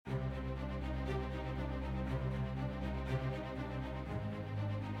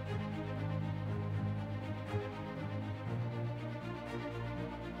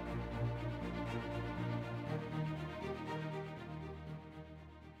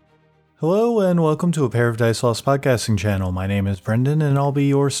Hello and welcome to a Pair of Dice Lost podcasting channel. My name is Brendan and I'll be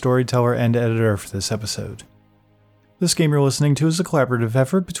your storyteller and editor for this episode. This game you're listening to is a collaborative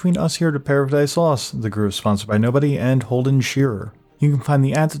effort between us here at A Pair of Dice Lost, the group sponsored by Nobody, and Holden Shearer. You can find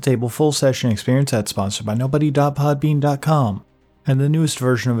the At the Table full session experience at sponsoredbynobody.podbean.com, and the newest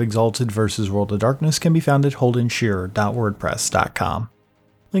version of Exalted vs. World of Darkness can be found at holdenshearer.wordpress.com.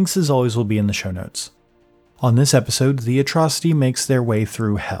 Links as always will be in the show notes. On this episode, the Atrocity makes their way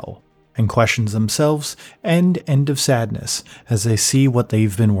through hell, and questions themselves and End of Sadness as they see what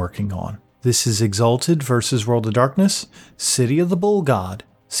they've been working on. This is Exalted vs. World of Darkness, City of the Bull God,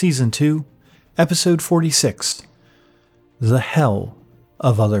 Season 2, Episode 46, The Hell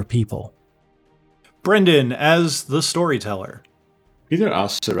of Other People. Brendan as the storyteller. Peter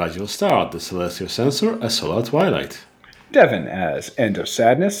as Seragio Star, the Celestial Censor, as Solar Twilight. Devin as End of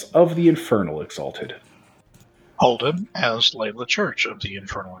Sadness of the Infernal Exalted. Holden as Layla Church of the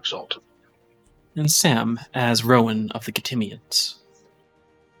Infernal Exalted. And Sam as Rowan of the Gatimians.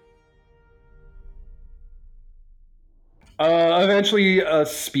 Eventually, a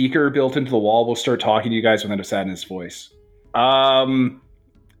speaker built into the wall will start talking to you guys with End of Sadness voice. Can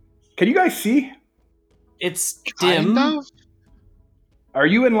you guys see? It's dim. Kind of? Are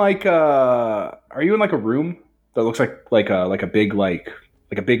you in like a room that looks like a big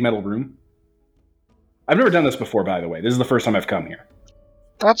metal room? I've never done this before, by the way. This is the first time I've come here.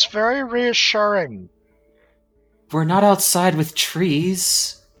 That's very reassuring. We're not outside with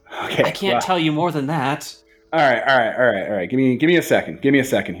trees. Okay, I can't tell you more than that. All right. Give me a second. Give me a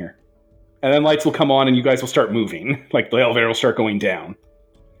second here. And then lights will come on and you guys will start moving. Like the elevator will start going down.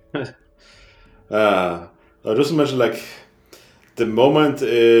 I just imagine like the moment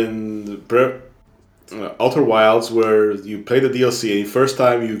in Outer Wilds where you play the DLC and first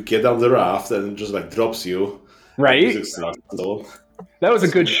time you get down the raft and it just like drops you. Right? That was a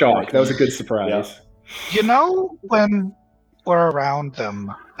good shock. That was a good surprise. Yeah. You know, when we're around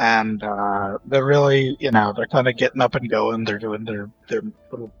them and they're really, they're kind of getting up and going, they're doing their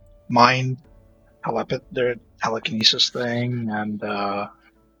little mind their telekinesis thing, and the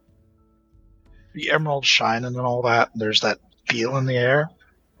emerald's shining and all that, and there's that feel in the air,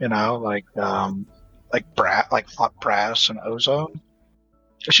 like hot brass and ozone.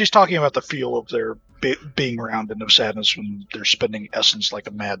 She's talking about the feel of their being around End of Sadness when they're spending essence like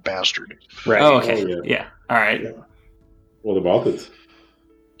a mad bastard. Right. Oh, okay. Yeah. All right. Yeah. What about it?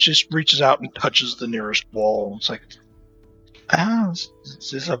 Just reaches out and touches the nearest wall. It's like, there's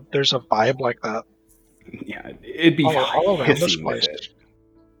a vibe like that. Yeah, it'd be all around this hissing with place. it.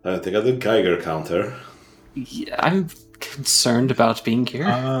 I think I did Geiger counter. Yeah, I'm concerned about being here,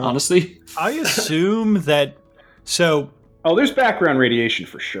 honestly. I assume that... Oh, there's background radiation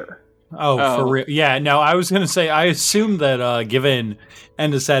for sure. For real? Yeah, no, I was going to say, I assume that given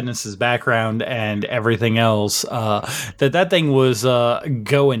End of Sadness's background and everything else, that thing was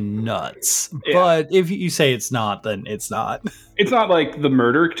going nuts. Yeah. But if you say it's not, then it's not. It's not like the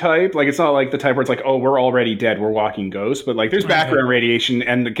murder type. Like, it's not like the type where it's like, oh, we're already dead, we're walking ghosts. But, like, there's background radiation,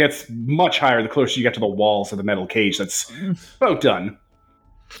 and it gets much higher the closer you get to the walls of the metal cage. That's about done.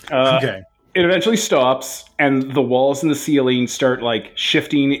 Okay. It eventually stops, and the walls and the ceiling start like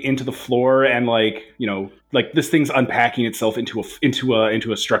shifting into the floor, and like this thing's unpacking itself into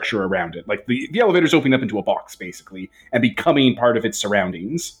a structure around it. Like the elevator's opening up into a box basically, and becoming part of its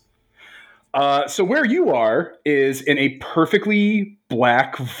surroundings. So where you are is in a perfectly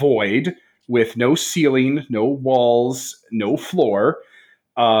black void with no ceiling, no walls, no floor.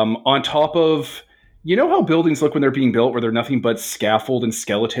 On top of. You know how buildings look when they're being built where they're nothing but scaffold and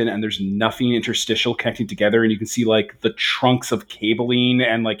skeleton and there's nothing interstitial connecting together and you can see like the trunks of cabling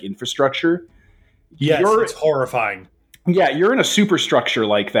and like infrastructure? Yes, it's horrifying. Yeah, you're in a superstructure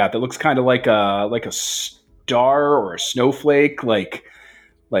like that looks kind of like a star or a snowflake, like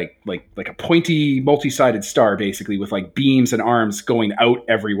a pointy multi-sided star basically with like beams and arms going out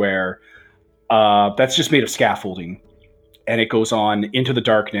everywhere. That's just made of scaffolding. And it goes on into the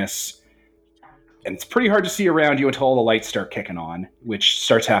darkness. And it's pretty hard to see around you until all the lights start kicking on, which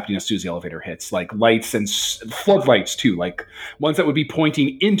starts happening as soon as the elevator hits. Like lights and floodlights too, like ones that would be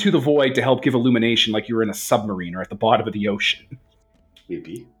pointing into the void to help give illumination like you were in a submarine or at the bottom of the ocean.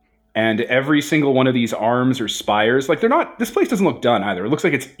 Maybe. And every single one of these arms or spires, like this place doesn't look done either. It looks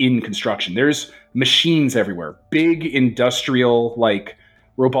like it's in construction. There's machines everywhere. Big industrial, like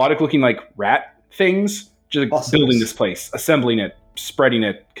robotic looking like rat things just building this place, assembling it, spreading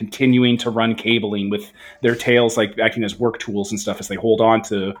it, continuing to run cabling with their tails like acting as work tools and stuff as they hold on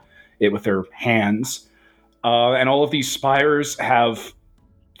to it with their hands. And all of these spires have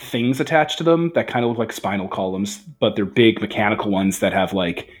things attached to them that kind of look like spinal columns, but they're big mechanical ones that have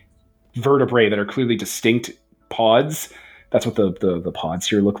like vertebrae that are clearly distinct pods. That's what the pods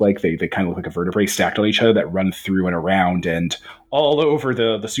here look like. They kind of look like a vertebrae stacked on each other that run through and around and all over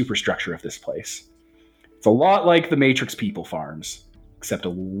the superstructure of this place. It's a lot like the Matrix People Farms, except a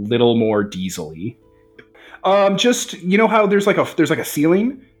little more diesel-y. Just, you know how there's like a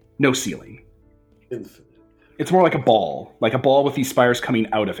ceiling? No ceiling. Infinite. It's more like a ball with these spires coming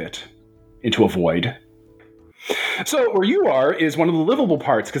out of it into a void. So where you are is one of the livable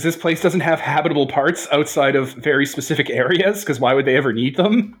parts, because this place doesn't have habitable parts outside of very specific areas, because why would they ever need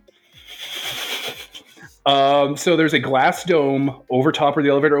them? So there's a glass dome over top where the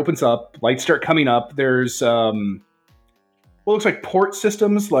elevator opens up. Lights start coming up. There's what looks like port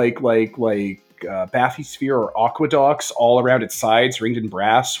systems, like bathysphere or aqueducts all around its sides, ringed in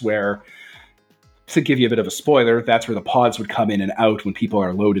brass, where, to give you a bit of a spoiler, that's where the pods would come in and out when people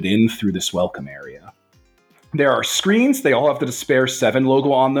are loaded in through this welcome area. There are screens. They all have the Despair 7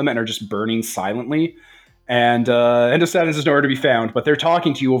 logo on them and are just burning silently. And Endostatus is nowhere to be found, but they're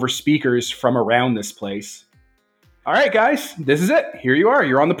talking to you over speakers from around this place. All right, guys, this is it. Here you are.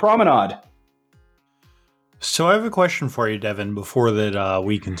 You're on the promenade. So I have a question for you, Devin, before that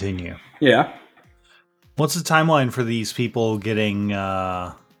we continue. Yeah. What's the timeline for these people getting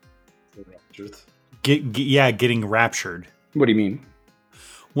getting raptured? What do you mean?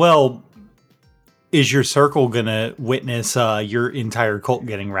 Well, is your circle gonna witness your entire cult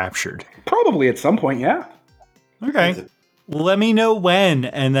getting raptured? Probably at some point, yeah. Okay. Let me know when,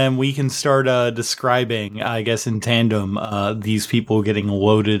 and then we can start describing, I guess in tandem, these people getting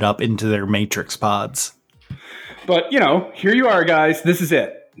loaded up into their Matrix pods. But, here you are, guys. This is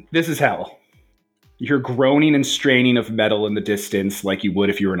it. This is hell. You hear groaning and straining of metal in the distance like you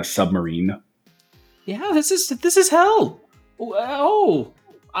would if you were in a submarine. Yeah, this is hell. Oh,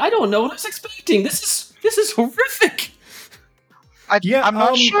 I don't know what I was expecting. This is horrific. I'm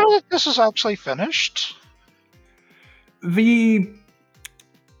not sure that this is actually finished. I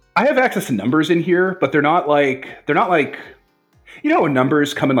have access to numbers in here, but they're not like when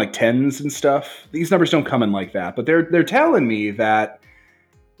numbers come in like tens and stuff. These numbers don't come in like that, but they're telling me that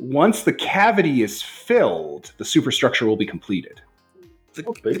once the cavity is filled, the superstructure will be completed.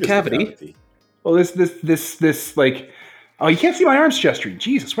 The cavity. Well, this like, oh, you can't see my arms gesturing.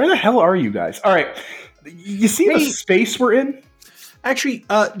 Jesus, where the hell are you guys? All right, you see the space we're in? Actually,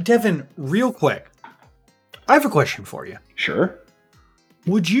 Devin, real quick, I have a question for you. Sure.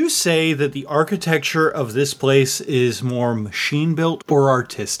 Would you say that the architecture of this place is more machine-built or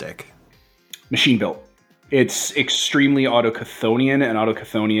artistic? Machine-built. It's extremely Autochthonian, and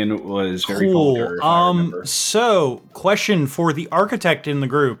Autochthonian was very vulgar, if I remember. So, question for the architect in the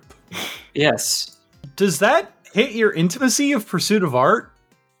group. Yes. Does that hit your intimacy of pursuit of art?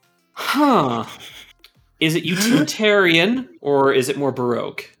 Huh. Is it utilitarian, or is it more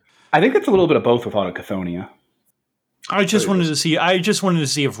Baroque? I think it's a little bit of both with Autochthonia. I just wanted to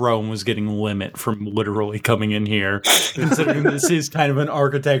see if Rome was getting limit from literally coming in here, considering this is kind of an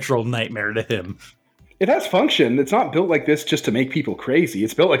architectural nightmare to him. It has function. It's not built like this just to make people crazy.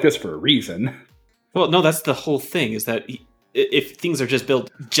 It's built like this for a reason. Well, no, that's the whole thing, is that if things are just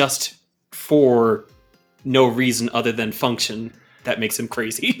built just for no reason other than function, that makes him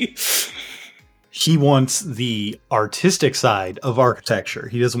crazy. He wants the artistic side of architecture.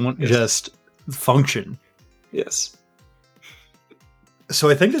 He doesn't want just function. Yes. So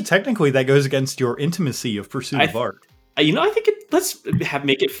I think that technically that goes against your intimacy of pursuit of art. I think let's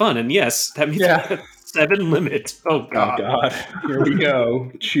make it fun. And yes, that means 7 limit. Oh God. Here we go.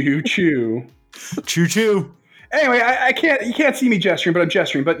 Choo choo. Choo choo. Anyway, you can't see me gesturing, but I'm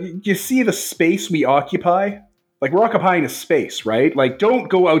gesturing. But you see the space we occupy? Like, we're occupying a space, right? Like, don't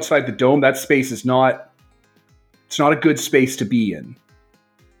go outside the dome. That space it's not a good space to be in.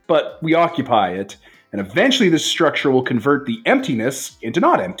 But we occupy it. And eventually this structure will convert the emptiness into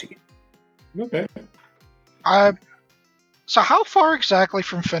not empty. Okay. So how far exactly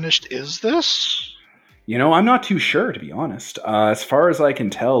from finished is this? I'm not too sure, to be honest. As far as I can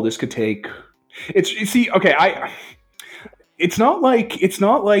tell, this could take... It's not like it's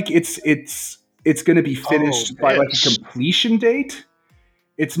going to be finished by like a completion date.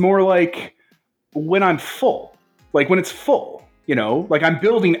 It's more like when I'm full. Like when it's full, like I'm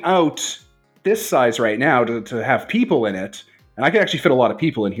building out this size right now to have people in it, and I can actually fit a lot of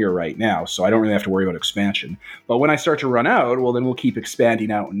people in here right now, so I don't really have to worry about expansion. But when I start to run out, well, then we'll keep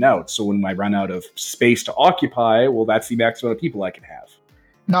expanding out and out. So when I run out of space to occupy, well, that's the maximum amount of people I can have.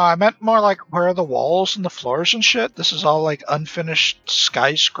 No, I meant more like where are the walls and the floors and shit? This is all like unfinished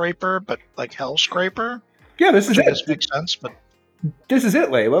skyscraper, but like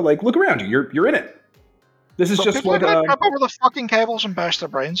This is But just people are what. gonna trip over the fucking cables and bash their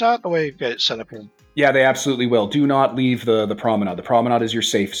brains out the way you get it set up here. Yeah, they absolutely will. Do not leave the promenade. The promenade is your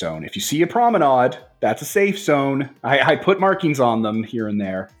safe zone. If you see a promenade, that's a safe zone. I put markings on them here and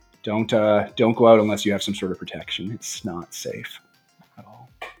there. Don't go out unless you have some sort of protection. It's not safe at all.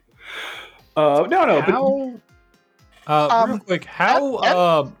 No. Real quick,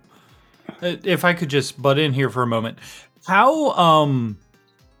 how if I could just butt in here for a moment, how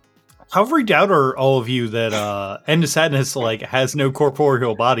freaked out are all of you that End of Sadness like has no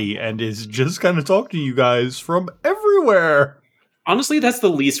corporeal body and is just kind of talking to you guys from everywhere? Honestly, that's the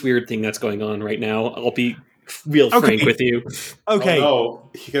least weird thing that's going on right now. I'll be real frank with you. Okay. Oh,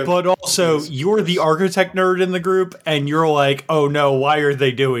 no. But also, you're the architect nerd in the group, and you're like, oh no, why are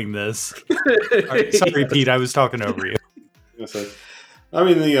they doing this? Right, sorry, Pete, I was talking over you. I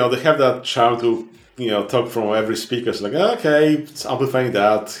mean, they have that charm to, talk from every speaker. It's like, okay, it's amplifying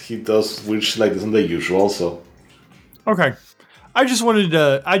that. He does weird shit like this than the usual, so. Okay. I just wanted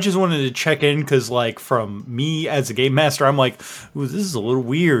to check in because, like, from me as a game master, I'm like, ooh, this is a little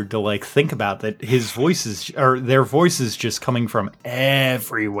weird to like think about that their voices just coming from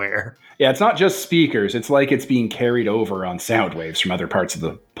everywhere. Yeah, it's not just speakers. It's like it's being carried over on sound waves from other parts of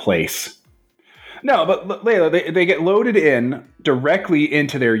the place. No, but Layla, they get loaded in directly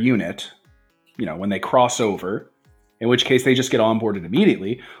into their unit, when they cross over, in which case they just get onboarded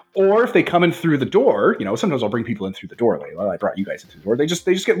immediately. Or if they come in through the door, sometimes I'll bring people in through the door, Layla. I brought you guys in through the door. They just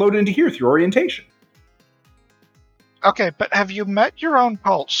get loaded into here through orientation. Okay, but have you met your own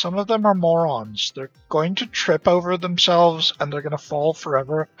cults? Some of them are morons. They're going to trip over themselves, and they're going to fall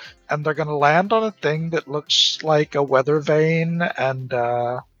forever, and they're going to land on a thing that looks like a weather vane, and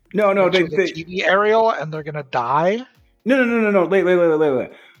No, they TV aerial, and they're going to die. No.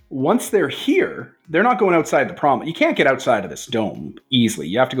 Layla. Once they're here, they're not going outside the promenade. You can't get outside of this dome easily.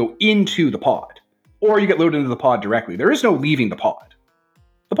 You have to go into the pod, or you get loaded into the pod directly. There is no leaving the pod.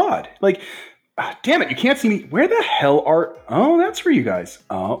 The pod, damn it, you can't see me. Where the hell are... Oh, that's for you guys.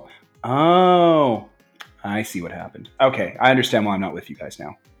 Oh, I see what happened. Okay, I understand why I'm not with you guys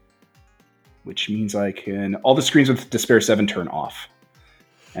now. Which means I can... All the screens with Despair 7 turn off.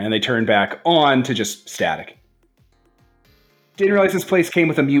 And they turn back on to just static. Didn't realize this place came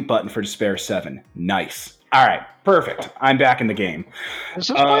with a mute button for Despair 7. Nice. All right, perfect. I'm back in the game. Does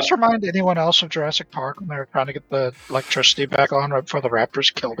this place remind anyone else of Jurassic Park when they were trying to get the electricity back on right before the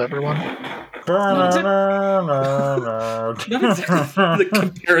raptors killed everyone? Not exactly the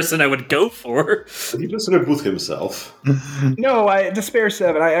comparison I would go for. He just reboot himself. No, Despair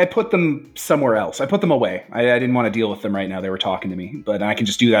 7, I put them somewhere else. I put them away. I didn't want to deal with them right now. They were talking to me. But I can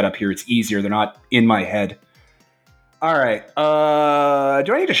just do that up here. It's easier. They're not in my head. All right.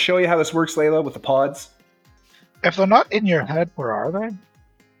 Do I need to show you how this works, Layla, with the pods? If they're not in your head, where are they?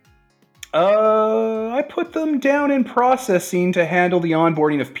 I put them down in processing to handle the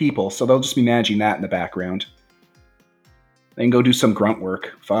onboarding of people, so they'll just be managing that in the background. They can go do some grunt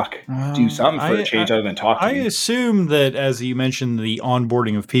work. Fuck. Do something for a change other than talking. I assume that, as you mentioned, the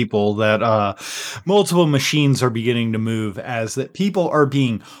onboarding of people, that multiple machines are beginning to move as that people are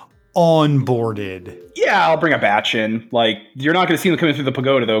being onboarded. Yeah, I'll bring a batch in. You're not going to see them coming through the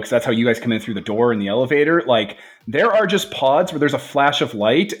pagoda, though, because that's how you guys come in through the door in the elevator. There are just pods where there's a flash of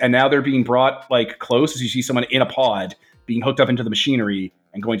light, and now they're being brought, close as you see someone in a pod being hooked up into the machinery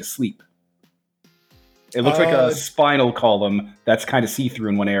and going to sleep. It looks like a spinal column that's kind of see-through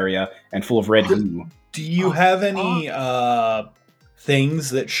in one area and full of red goo. Do you have any things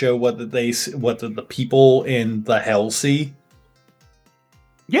that show what the people in the hell see?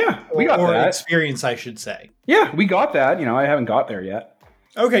 Yeah, we got or that. Experience, I should say. Yeah, we got that. I haven't got there yet.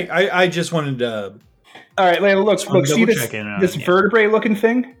 Okay, I just wanted to... All right, Layla, look, see this vertebrae-looking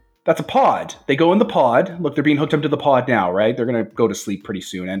thing? That's a pod. They go in the pod. Look, they're being hooked up to the pod now, right? They're going to go to sleep pretty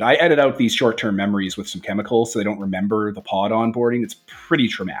soon. And I edit out these short-term memories with some chemicals so they don't remember the pod onboarding. It's pretty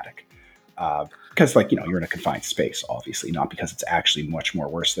traumatic. Because, you're in a confined space, obviously, not because it's actually much more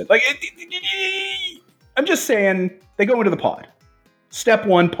worse than... I'm just saying, they go into the pod. Step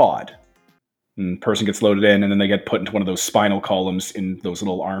 1, pod. Person gets loaded in, and then they get put into one of those spinal columns in those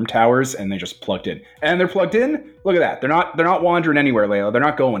little arm towers, and they just plugged in. And they're plugged in. Look at that. They're not wandering anywhere, Layla. They're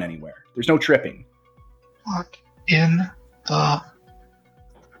not going anywhere. There's no tripping. What in the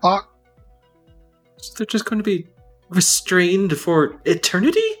fuck? So they're just going to be restrained for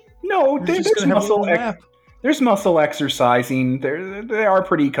eternity? No, there's muscle exercising. They are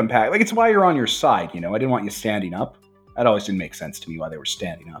pretty compact. It's why you're on your side. I didn't want you standing up. That always didn't make sense to me why they were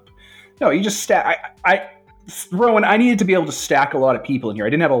standing up. No, you just stack. Rowan, I needed to be able to stack a lot of people in here. I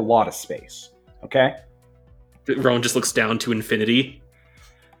didn't have a lot of space. Okay? Rowan just looks down to infinity.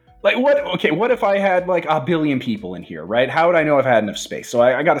 Like what? Okay, what if I had like a billion people in here, right? How would I know if I had enough space? So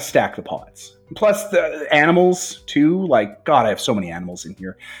I got to stack the pods. Plus the animals too. Like God, I have so many animals in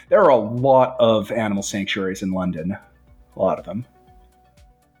here. There are a lot of animal sanctuaries in London. A lot of them.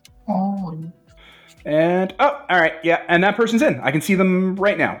 Oh. And all right, yeah, and that person's in. I can see them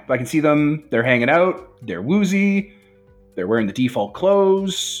right now. I can see them. They're hanging out. They're woozy. They're wearing the default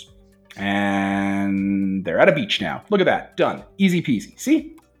clothes, and they're at a beach now. Look at that, done, easy peasy.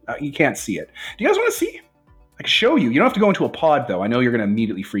 See? You can't see it. Do you guys want to see? I can show you. You don't have to go into a pod, though. I know you're going to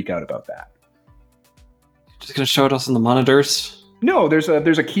immediately freak out about that. Just gonna show it us on the monitors. No, there's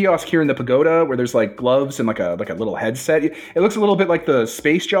a kiosk here in the pagoda where there's like gloves and like a little headset. It looks a little bit like the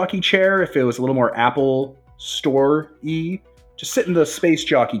space jockey chair if it was a little more Apple Store-y. Just sit in the space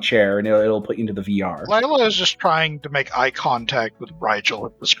jockey chair and it'll put you into the VR. Lila is just trying to make eye contact with Rigel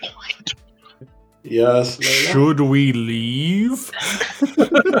at this point. Yes. Should we leave?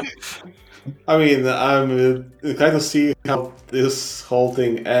 I mean, I'm kind of see how this whole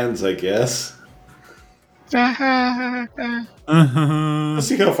thing ends, I guess. Let's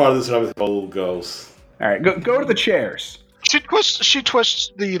see how far this rabbit hole goes. All right, go to the chairs. She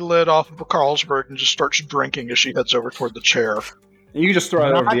twists the lid off of a Carlsberg and just starts drinking as she heads over toward the chair. You can just throw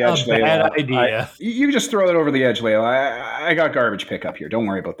it over the edge, Not a bad Layla. idea. You can just throw it over the edge, Layla. I got garbage pickup here. Don't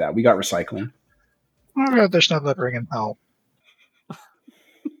worry about that. We got recycling. Oh god, there's no littering in hell.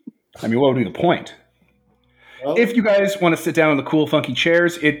 I mean, what would be the point? Well, If you guys want to sit down in the cool, funky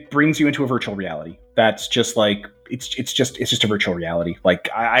chairs, it brings you into a virtual reality. That's just like it's just a virtual reality. Like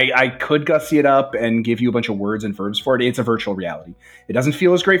I could gussy it up and give you a bunch of words and verbs for it. It's a virtual reality. It doesn't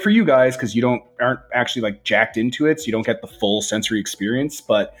feel as great for you guys because you aren't actually like jacked into it, so you don't get the full sensory experience.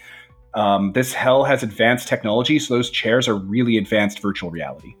 But this hell has advanced technology, so those chairs are really advanced virtual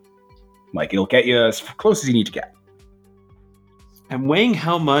reality. Like it'll get you as close as you need to get. I'm weighing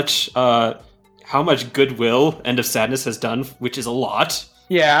how much goodwill End of Sadness has done, which is a lot,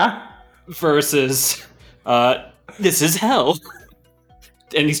 Yeah. versus this is hell.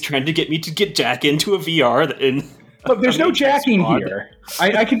 And he's trying to get me to get Jack into a VR. Look, there's no Matrix jacking mod. here.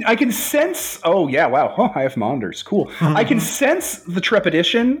 I can sense. Oh yeah, wow. Oh, I have monitors. Cool. I can sense the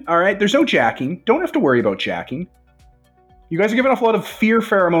trepidation. All right. There's no jacking. Don't have to worry about jacking. You guys are giving off a lot of fear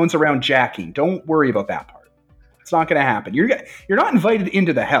pheromones around jacking. Don't worry about that part. It's not going to happen. You're not invited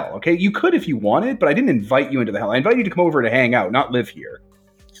into the hell. Okay. You could if you wanted, but I didn't invite you into the hell. I invited you to come over to hang out, not live here.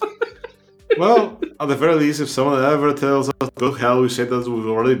 well, at the very least, if someone ever tells us to go to hell, we say that we've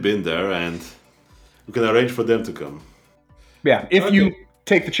already been there and we can arrange for them to come. Yeah. If you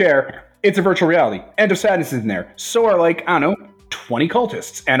take the chair, it's a virtual reality. End of Sadness is in there. So are like, I don't know, 20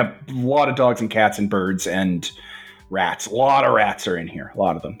 cultists and a lot of dogs and cats and birds and rats. A lot of rats are in here. A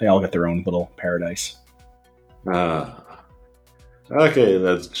lot of them. They all get their own little paradise. Okay,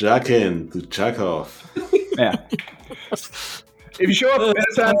 let's jack in to jack off. Yeah. If you show up,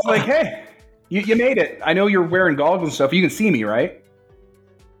 it sounds like, hey, you made it. I know you're wearing goggles and stuff. You can see me, right?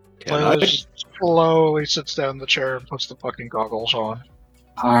 Lila just slowly sits down in the chair and puts the fucking goggles on.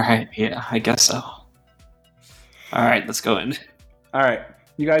 Alright, yeah, I guess so. Alright, let's go in. All right.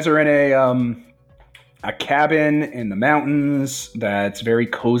 You guys are in a cabin in the mountains that's very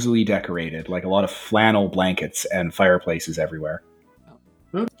cozily decorated, like a lot of flannel blankets and fireplaces everywhere.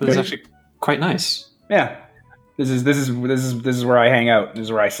 This is actually quite nice. Yeah. This is where I hang out. This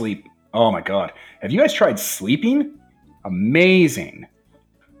is where I sleep. Oh my god. Have you guys tried sleeping? Amazing.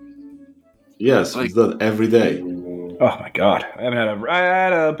 Yes, it's done every day. Oh my god. I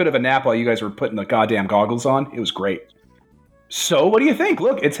had a bit of a nap while you guys were putting the goddamn goggles on. It was great. So, what do you think?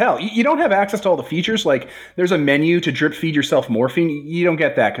 Look, it's hell. You don't have access to all the features. Like, there's a menu to drip feed yourself morphine. You don't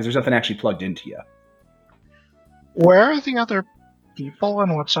get that because there's nothing actually plugged into you. Where are the other people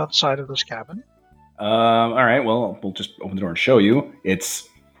and what's outside of this cabin? All right, well, we'll just open the door and show you. It's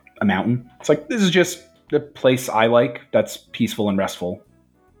a mountain. It's like, this is just the place I like that's peaceful and restful.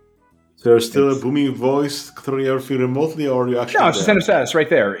 So there's still a booming voice controlling everything remotely, or are you actually No, it's just there? End of Status right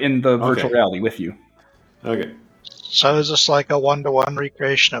there in the virtual Okay. reality with you. Okay. So is this like a one-to-one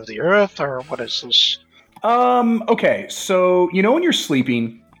recreation of the Earth, or what is this? Okay, so you know when you're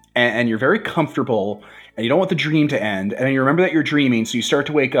sleeping and you're very comfortable and you don't want the dream to end, and then you remember that you're dreaming, so you start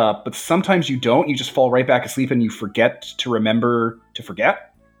to wake up, but sometimes you don't, you just fall right back asleep and you forget to remember to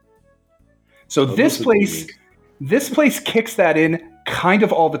forget. So this place kicks that in kind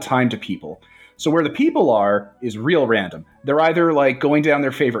of all the time to people. So where the people are is real random. They're either like going down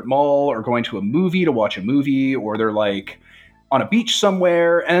their favorite mall or going to a movie to watch a movie, or they're like on a beach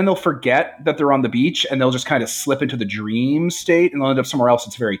somewhere, and then they'll forget that they're on the beach and they'll just kind of slip into the dream state and they'll end up somewhere else.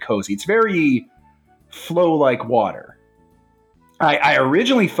 It's very cozy. It's very flow like water. I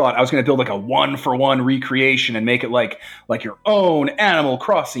originally thought I was going to build like a 1-for-1 recreation and make it like your own Animal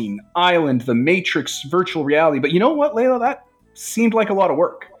Crossing island, the Matrix virtual reality. But you know what, Layla? That seemed like a lot of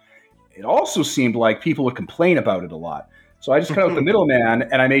work. It also seemed like people would complain about it a lot. So I just cut out the middleman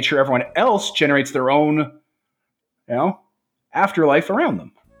and I made sure everyone else generates their own, afterlife around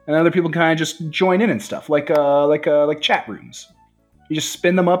them. And other people kind of just join in and stuff, like chat rooms. You just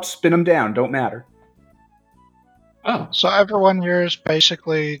spin them up, spin them down, don't matter. Oh, So everyone here is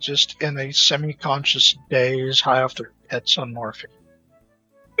basically just in a semi-conscious daze, high off their heads on morphine.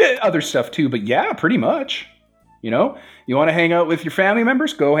 Other stuff too, but yeah, pretty much. You want to hang out with your family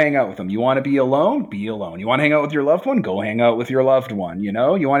members? Go hang out with them. You want to be alone? Be alone. You want to hang out with your loved one? Go hang out with your loved one. You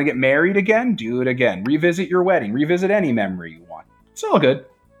want to get married again? Do it again. Revisit your wedding. Revisit any memory you want. It's all good.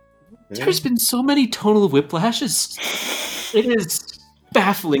 there's been so many tonal whiplashes. It is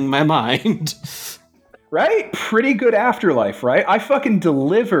baffling my mind. Right? Pretty good afterlife, right? I fucking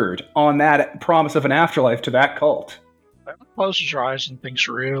delivered on that promise of an afterlife to that cult. Closes your eyes and thinks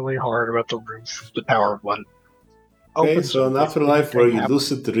really hard about the roof of the Tower of One. Okay, so an afterlife where you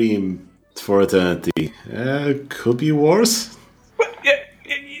lucid dream for eternity. Could be worse.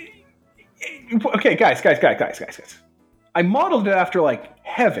 Okay, guys. I modeled it after,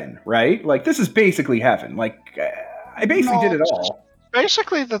 heaven, right? This is basically heaven. I basically did it all.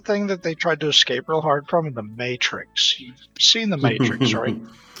 Basically the thing that they tried to escape real hard from in The Matrix. You've seen The Matrix, right?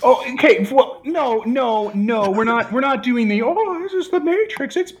 Oh, okay. Well, no. We're not doing this is The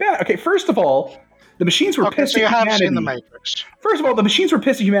Matrix. It's bad. Okay, first of all, the machines were pissed at humanity. Seen The Matrix. First of all, the machines were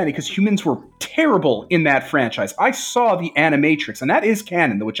pissed at humanity because humans were terrible in that franchise. I saw the Animatrix, and that is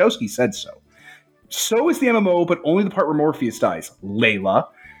canon. The Wachowski said so. So is the MMO, but only the part where Morpheus dies. Layla.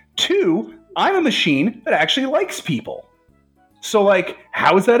 2, I'm a machine that actually likes people. So,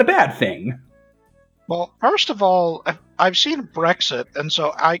 how is that a bad thing? Well, first of all, I've seen Brexit, and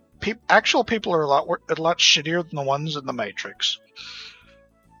so actual people are a lot shittier than the ones in The Matrix.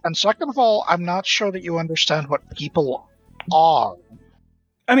 And second of all, I'm not sure that you understand what people are.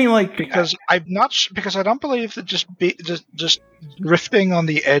 I mean, because I don't believe that just drifting on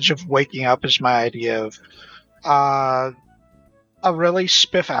the edge of waking up is my idea of a really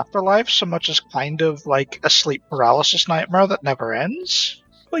spiff afterlife, so much as kind of like a sleep paralysis nightmare that never ends.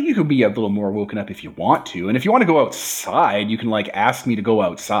 Well, you could be a little more woken up if you want to, and if you want to go outside, you can ask me to go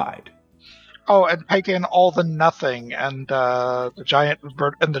outside. Oh, and take in all the nothing and the giant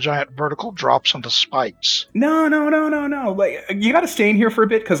vertical drops onto spikes. No. You got to stay in here for a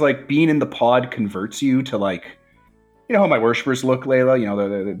bit because being in the pod converts you to you know how my worshippers look,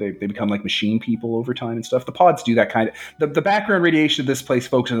 Layla. They become machine people over time and stuff. The pods do that kind of. The background radiation of this place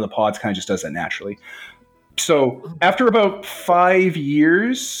focused into the pods kind of just does that naturally. So after about 5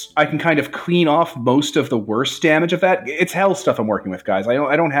 years, I can kind of clean off most of the worst damage of that. It's hell stuff I'm working with, guys. I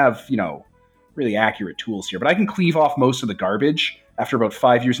don't have really accurate tools here, but I can cleave off most of the garbage after about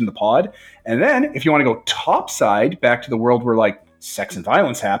 5 years in the pod. And then if you want to go topside back to the world where sex and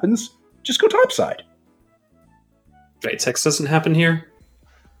violence happens, just go topside. Right, sex doesn't happen here?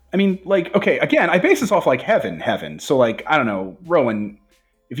 I mean, okay, again, I base this off heaven. So I don't know, Rowan,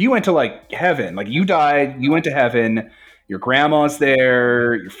 if you went to heaven, you died, you went to heaven, your grandma's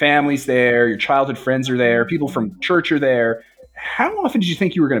there, your family's there, your childhood friends are there, people from church are there. How often did you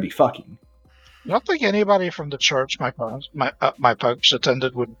think you were going to be fucking? I don't think anybody from the church my folks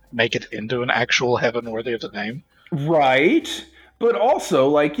attended would make it into an actual heaven worthy of the name. Right. But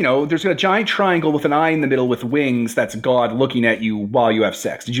also, there's a giant triangle with an eye in the middle with wings that's God looking at you while you have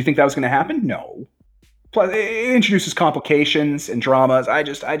sex. Did you think that was going to happen? No. Plus, it introduces complications and dramas. I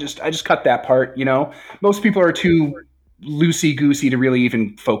just cut that part, Most people are too loosey-goosey to really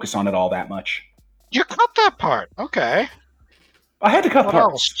even focus on it all that much. You cut that part. Okay. I had to cut What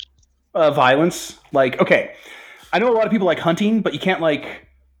parts. Violence. Okay, I know a lot of people like hunting, but you can't,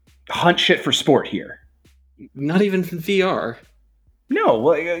 hunt shit for sport here. Not even in VR.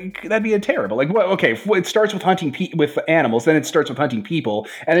 No, that'd be terrible. Okay, it starts with hunting with animals, then it starts with hunting people,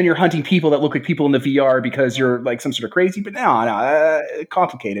 and then you're hunting people that look like people in the VR because you're some sort of crazy. But no,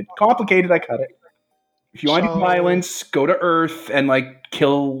 complicated. I cut it. If you want violence, go to Earth and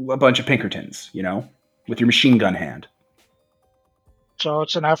kill a bunch of Pinkertons, with your machine gun hand. So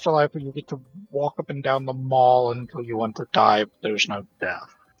it's an afterlife where you get to walk up and down the mall until you want to die, but there's no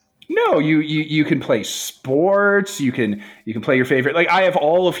death. No, you can play sports. You can play your favorite. I have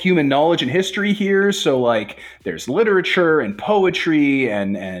all of human knowledge and history here. So there's literature and poetry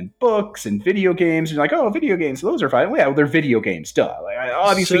and books and video games. And you're video games, those are fine. Well, yeah, they're video games. Duh.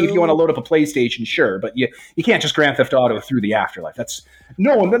 Obviously, if you want to load up a PlayStation, sure, but you can't just Grand Theft Auto through the afterlife. That's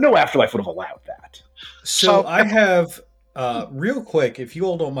no afterlife would have allowed that. So I have Real quick, if you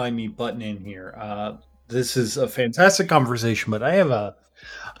all don't mind me butting in here, this is a fantastic conversation, but I have a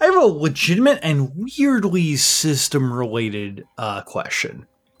legitimate and weirdly system related question.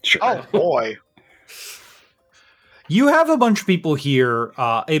 Sure. Oh boy. You have a bunch of people here,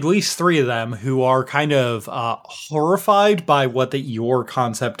 at least 3 of them, who are kind of horrified by what your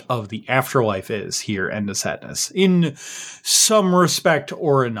concept of the afterlife is here, End of Sadness, in some respect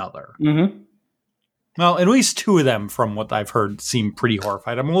or another. Mm-hmm. Well, at least 2 of them, from what I've heard, seem pretty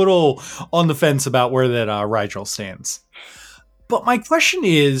horrified. I'm a little on the fence about where that Rigel stands. But my question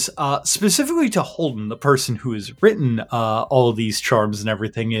is, specifically to Holden, the person who has written all of these charms and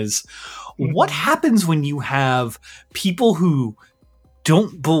everything, is what happens when you have people who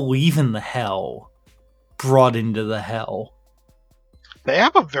don't believe in the hell brought into the hell? They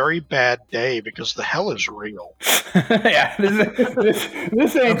have a very bad day because the hell is real. Yeah,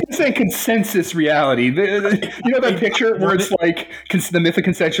 this ain't consensus reality. You know that picture where it's like the myth of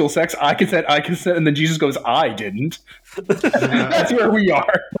consensual sex? I consent, and then Jesus goes, I didn't. That's where we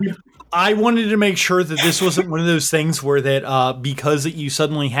are. I wanted to make sure that this wasn't one of those things where that because you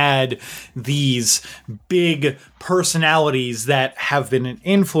suddenly had these big personalities that have been an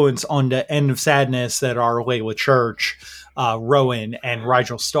influence on the End of Sadness, that are Layla Church, Rowan, and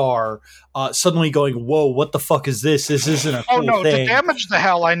Rigel Star, suddenly going, whoa, what the fuck is this? This isn't a cool thing. To damage the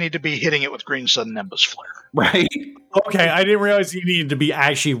hell, I need to be hitting it with Green Sun Nimbus Flare. Right. Okay, I didn't realize you needed to be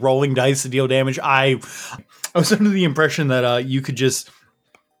actually rolling dice to deal damage. I was under the impression that you could just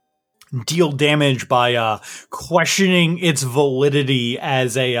deal damage by questioning its validity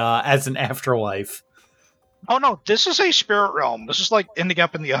as an afterlife. Oh no, this is a spirit realm. This is like ending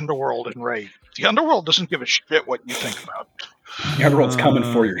up in the underworld in Raid. The underworld doesn't give a shit what you think about it. The underworld's coming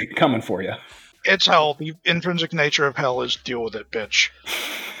for you. It's hell. The intrinsic nature of hell is deal with it, bitch.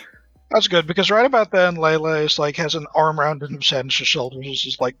 That's good, because right about then, Layla is like, has an arm around him, sadness her shoulders,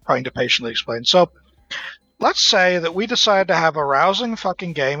 is like trying to patiently explain. So, let's say that we decide to have a rousing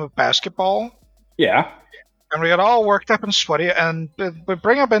fucking game of basketball. Yeah. And we get all worked up and sweaty, and we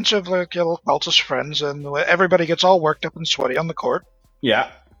bring a bunch of like little cultist friends, and everybody gets all worked up and sweaty on the court.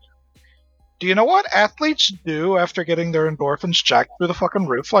 Yeah. Do you know what athletes do after getting their endorphins jacked through the fucking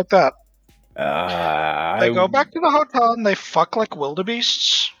roof like that? They go back to the hotel and they fuck like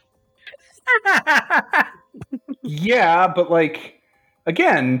wildebeests. Yeah, but like,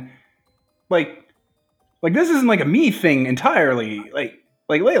 again, like this isn't like a me thing entirely. Like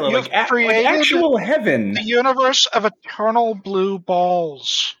Layla, like actual heaven. The universe of eternal blue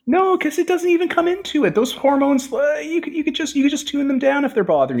balls. No, because it doesn't even come into it. Those hormones, you could just tune them down if they're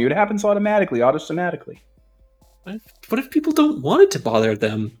bothering you. It happens automatically, autosomatically. What if people don't want it to bother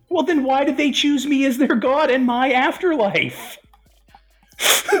them? Well, then why did they choose me as their god in my afterlife?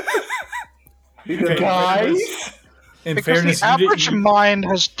 Guys? Because the average mind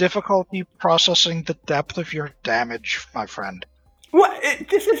has difficulty processing the depth of your damage, my friend. What?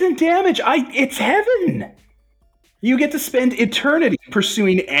 This isn't damage. It's heaven. You get to spend eternity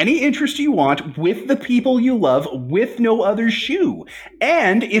pursuing any interest you want with the people you love with no other shoe.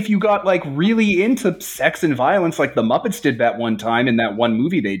 And if you got like really into sex and violence like the Muppets did that one time in that one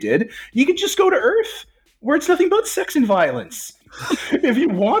movie they did, you could just go to Earth where it's nothing but sex and violence. If you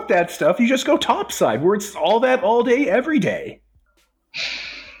want that stuff, you just go topside where it's all that all day, every day.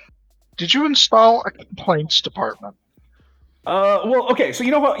 Did you install a complaints department? Well, okay. So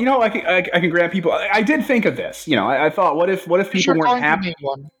you know what? I can grant people. I did think of this. I thought, what if people weren't happy?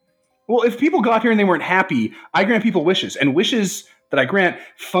 Well, if people got here and they weren't happy, I grant people wishes, and wishes that I grant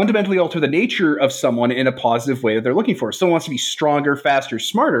fundamentally alter the nature of someone in a positive way that they're looking for. If someone wants to be stronger, faster,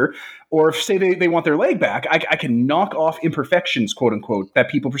 smarter, or if, say, they want their leg back, I can knock off imperfections, quote unquote, that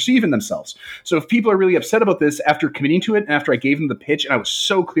people perceive in themselves. So if people are really upset about this after committing to it and after I gave them the pitch and I was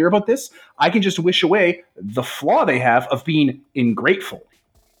so clear about this, I can just wish away the flaw they have of being ingrateful.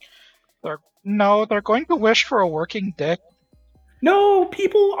 They're going to wish for a working dick. No,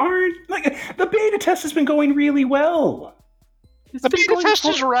 people aren't. Like, the beta test has been going really well. The beta test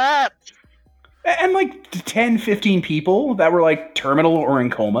is rad. And like 10, 15 people that were like terminal or in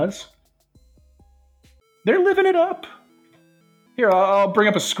comas. They're living it up. Here, I'll bring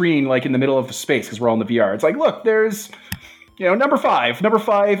up a screen like in the middle of the space because we're all in the VR. It's like, look, there's, number 5. Number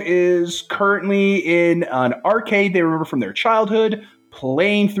 5 is currently in an arcade they remember from their childhood,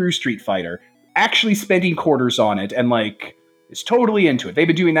 playing through Street Fighter, actually spending quarters on it, and like is totally into it. They've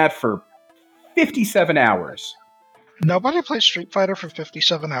been doing that for 57 hours. Nobody plays Street Fighter for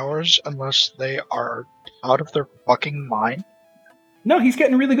 57 hours unless they are out of their fucking mind. No, he's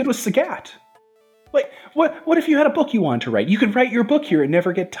getting really good with Sagat. Like, what if you had a book you wanted to write? You could write your book here and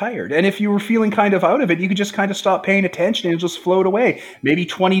never get tired. And if you were feeling kind of out of it, you could just kind of stop paying attention and just float away. Maybe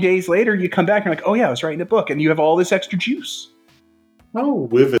 20 days later, you come back and you're like, oh yeah, I was writing a book, and you have all this extra juice. How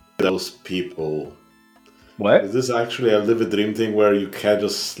vivid are those people? What? Is this actually a live a dream thing where you can't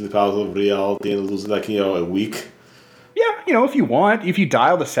just slip out of reality and lose a week? Yeah, if you want, if you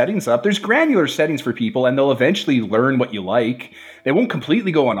dial the settings up, there's granular settings for people, and they'll eventually learn what you like. They won't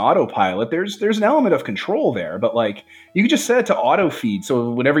completely go on autopilot. There's an element of control there, but like you can just set it to auto feed.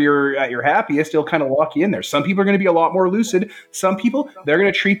 So whenever you're at your happiest, it'll kind of lock you in there. Some people are going to be a lot more lucid. Some people, they're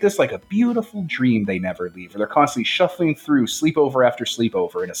going to treat this like a beautiful dream they never leave, or they're constantly shuffling through sleepover after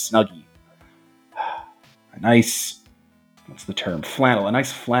sleepover in a Snuggie. A nice, what's the term? Flannel. A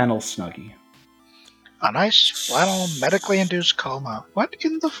nice flannel Snuggie. A nice flannel medically induced coma. What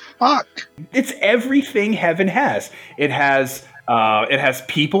in the fuck? It's everything heaven has. It has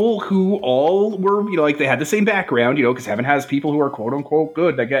people who all were, like they had the same background, because heaven has people who are quote unquote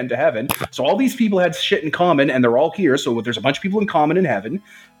good that get into heaven. So all these people had shit in common, and they're all here. So there's a bunch of people in common in heaven.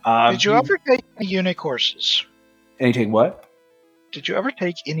 Did you ever take any uni courses? Any take what? Did you ever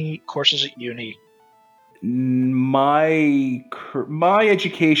take any courses at uni? My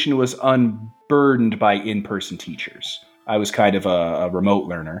education was unburdened by in-person teachers. I was kind of a remote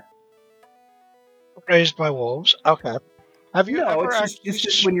learner. Raised by wolves? Okay. Have you ever it's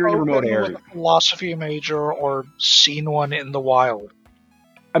just when you're in a remote area. With a philosophy major or seen one in the wild?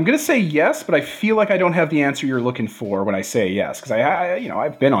 I'm going to say yes, but I feel like I don't have the answer you're looking for when I say yes, because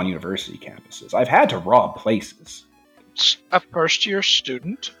I've been on university campuses. I've had to rob places. A first-year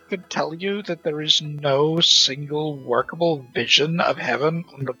student could tell you that there is no single workable vision of heaven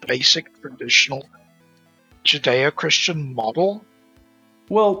on the basic traditional Judeo-Christian model.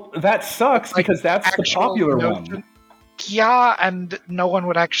 Well, that sucks because that's the popular one. Yeah, and no one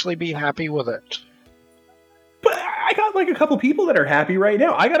would actually be happy with it. But I got like a couple people that are happy right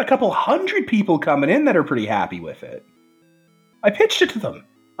now. I got a couple hundred people coming in that are pretty happy with it. I pitched it to them.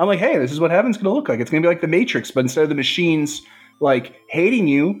 I'm like, hey, this is what heaven's going to look like. It's going to be like the Matrix, but instead of the machines like hating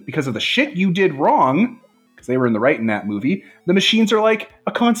you because of the shit you did wrong, because they were in the right in that movie, the machines are like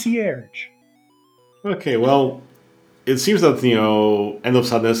a concierge. Okay, well, it seems that, End of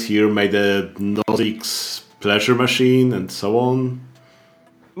Sadness here made a Nozick's pleasure machine and so on.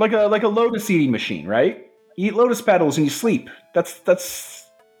 Like a lotus eating machine, right? You eat lotus petals and you sleep. That's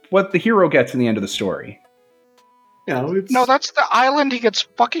what the hero gets in the end of the story. No, that's the island he gets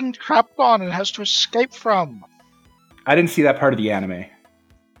fucking trapped on and has to escape from. I didn't see that part of the anime.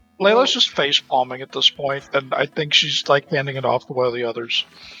 Layla's just face palming at this point, and I think she's like handing it off to one of the others.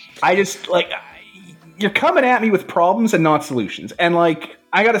 I just you're coming at me with problems and not solutions, and I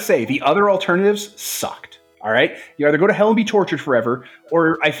gotta say, the other alternatives sucked. All right, you either go to hell and be tortured forever,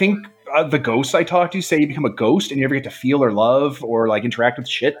 or I think the ghosts I talked to say you become a ghost and you never get to feel or love or interact with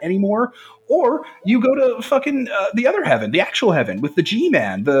shit anymore. Or you go to fucking the other heaven, the actual heaven, with the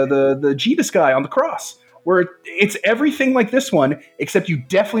G-Man, the Jeebus guy on the cross, where it's everything like this one, except you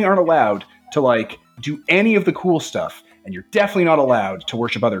definitely aren't allowed to do any of the cool stuff, and you're definitely not allowed to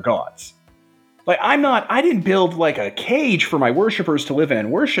worship other gods. I didn't build a cage for my worshippers to live in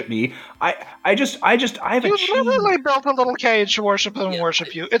and worship me. I have You literally built a little cage to worship them and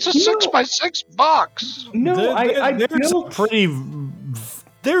worship you. It's a 6x6 box. No, I built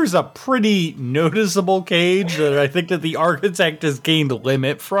There's a pretty noticeable cage that I think that the architect has gained a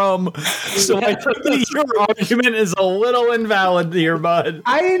limit from. So I think that your argument is a little invalid here, bud.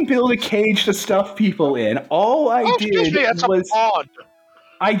 I didn't build a cage to stuff people in. All I did was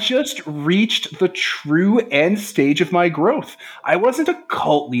I just reached the true end stage of my growth. I wasn't a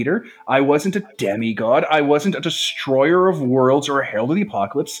cult leader. I wasn't a demigod. I wasn't a destroyer of worlds or a herald of the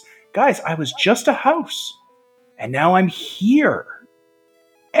apocalypse. Guys, I was just a house. And now I'm here.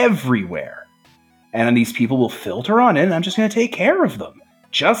 Everywhere. And then these people will filter on in, and I'm just going to take care of them.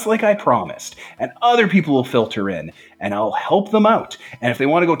 Just like I promised. And other people will filter in, and I'll help them out. And if they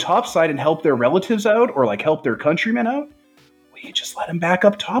want to go topside and help their relatives out, or help their countrymen out, we can just let them back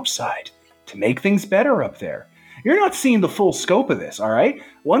up topside to make things better up there. You're not seeing the full scope of this, all right?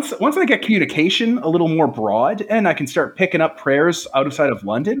 Once I get communication a little more broad, and I can start picking up prayers outside of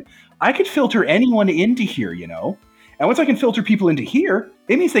London, I could filter anyone into here, And once I can filter people into here,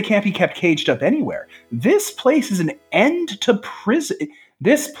 it means they can't be kept caged up anywhere. This place is an end to prison.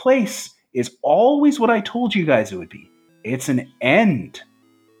 This place is always what I told you guys it would be. It's an end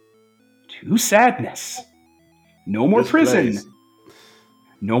to sadness. No more prison.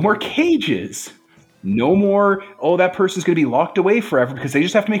 No more cages. No more, that person's going to be locked away forever because they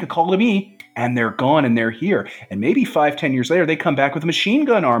just have to make a call to me. and they're gone and they're here. And maybe 5-10 years later, they come back with a machine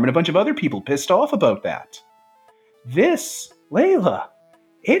gun arm and a bunch of other people pissed off about that. This, Layla,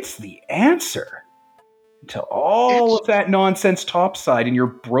 it's the answer to all of that nonsense topside in your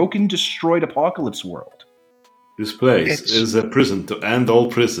broken, destroyed apocalypse world. This place is a prison to end all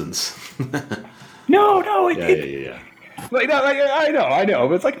prisons. No, Yeah. I know,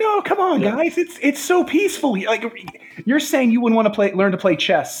 but it's like, no, come on, guys, it's so peaceful. Like, you're saying you wouldn't want to learn to play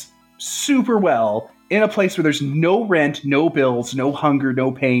chess super well in a place where there's no rent, no bills, no hunger,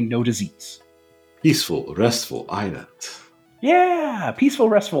 no pain, no disease. Peaceful, restful island. Yeah, peaceful,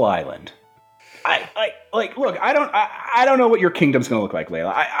 restful island. Look, I don't know what your kingdom's gonna look like,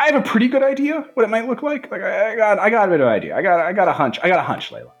 Layla. I have a pretty good idea what it might look like. Like, I got a bit of an idea. I got a hunch, Layla. I got a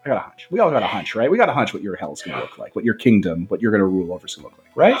hunch. We all got a hunch, right? We got a hunch what your hell's gonna look like, what your kingdom, what you're gonna rule over is gonna look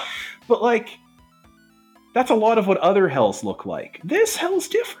like, right? But like, that's a lot of what other hells look like. This hell's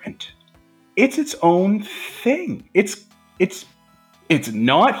different. It's its own thing. It's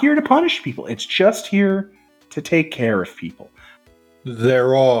not here to punish people. It's just here to take care of people.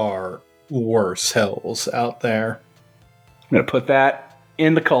 There are worse hells out there. I'm going to put that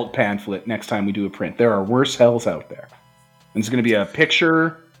in the cult pamphlet next time we do a print. There are worse hells out there. And it's going to be a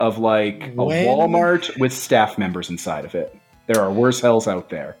picture of like a Walmart with staff members inside of it. There are worse hells out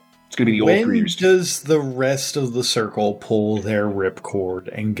there. It's going to be the old breeders. When does the rest of the circle pull their ripcord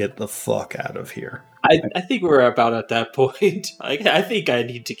and get the fuck out of here? I think we're about at that point. I think I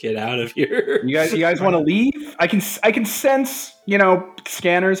need to get out of here. You guys want to leave? I can sense,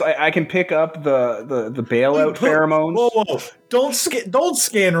 scanners. I can pick up the bailout pheromones. Whoa! Don't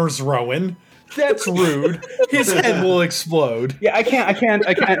scanners, Rowan. That's rude. His head will explode. Yeah, I can't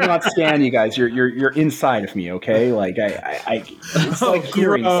not scan you guys. You're inside of me, okay? Like it's like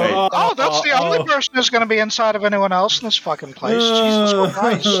hearing. That's the only person who's going to be inside of anyone else in this fucking place. Jesus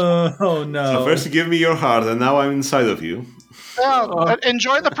Christ! Oh no! So first you give me your heart, and now I'm inside of you. Yeah,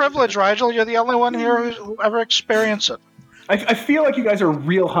 enjoy the privilege, Rigel. You're the only one here who's ever experienced it. I feel like you guys are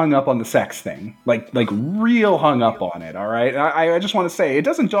real hung up on the sex thing, like real hung up on it. All right, I just want to say it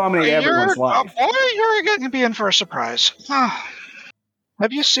doesn't dominate everyone's life. Boy, you're going to be in for a surprise.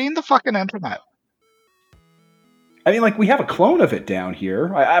 Have you seen the fucking internet? I mean, like, we have a clone of it down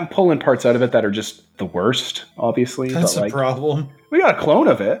here. I'm pulling parts out of it that are just the worst, obviously. That's but, a problem. We got a clone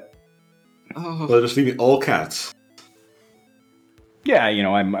of it. Well, just leaving all cats. Yeah,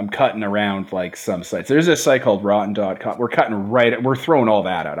 I'm cutting around like some sites. There's a site called Rotten.com. We're throwing all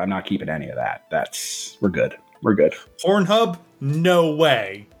that out. I'm not keeping any of that. We're good. Pornhub? No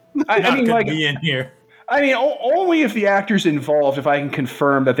way. I mean, like, be in here. I mean, only if the actor's involved, if I can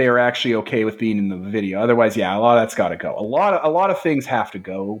confirm that they are actually okay with being in the video. Otherwise, yeah, a lot of that's got to go. A lot of things have to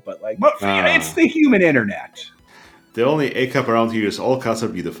go, but it's the human internet. The only ACAP around here is all cats are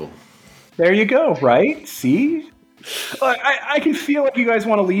beautiful. There you go, right? See? I can feel like you guys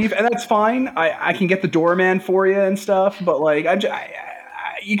want to leave, and that's fine. I can get the doorman for you and stuff, but like,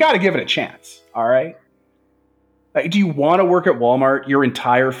 you got to give it a chance, all right? Like, do you want to work at Walmart your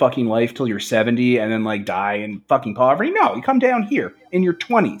entire fucking life till you're 70 and then like die in fucking poverty? No, you come down here in your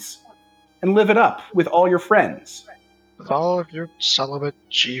 20s and live it up with all your friends. With all of your celibate,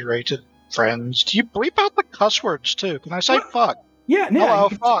 G-rated friends. Do you bleep out the cuss words too? Can I say fuck? Yeah, no. Hello,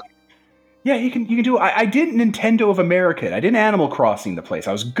 fuck. Yeah, you can do it. I did Nintendo of America. I did Animal Crossing the place.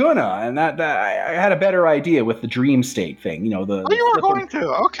 I was gonna, and that I had a better idea with the Dream State thing. You were going to.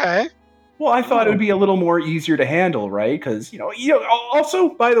 Okay. Well, I thought it would be a little more easier to handle, right? Because also,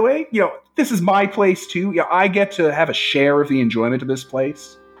 by the way, this is my place too. I get to have a share of the enjoyment of this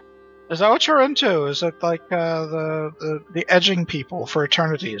place. Is that what you're into? Is it like the edging people for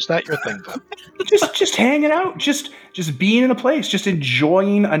eternity? Is that your thing? just hanging out, just being in a place, just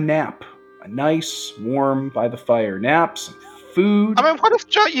enjoying a nap. A nice, warm, by the fire nap, some food. I mean, what if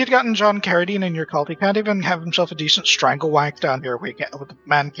you'd gotten John Carradine in your cult? He can't even have himself a decent strangle wank down here where the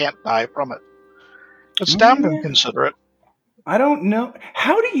man can't die from it. It's damn inconsiderate. I don't know.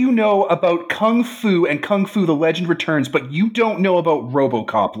 How do you know about Kung Fu and Kung Fu The Legend Returns, but you don't know about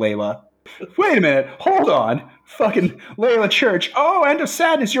RoboCop, Layla? Wait a minute. Hold on. Fucking Layla Church. Oh, End of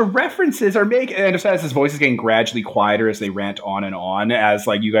Sadness. Your references are making... End of Sadness' voice is getting gradually quieter as they rant on and on, as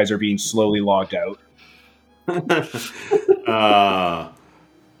like you guys are being slowly logged out. End of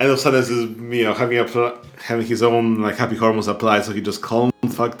Sadness is, having his own like happy hormones applied, so he just calm the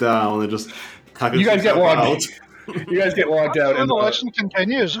fuck down and just... You guys get logged out. You guys get logged out. And the legend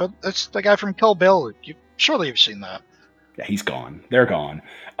continues. It's the guy from Kill Bill. Surely you've seen that. Yeah, he's gone. They're gone.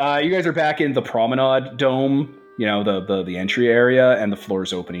 You guys are back in the Promenade Dome, the entry area, and the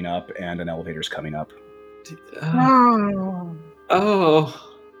floor's opening up, and an elevator's coming up. Oh.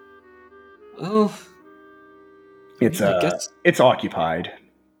 Oh, It's I guess. it's occupied.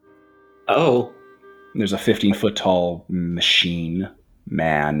 Oh, There's a 15-foot tall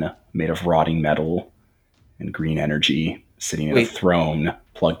man made of rotting metal and green energy sitting in a Wait. throne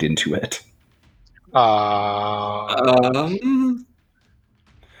plugged into it. I've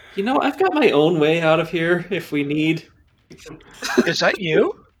got my own way out of here if we need. Is that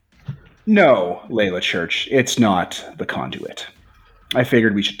you? No, Layla Church, it's not the conduit. I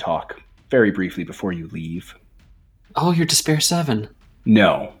figured we should talk very briefly before you leave. Oh, you're Despair 7.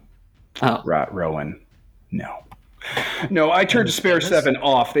 No. Oh. Rowan. No. No, I turned Despair 7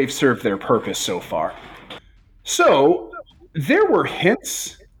 off. They've served their purpose so far. So, there were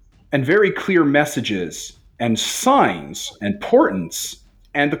hints and very clear messages and signs and portents,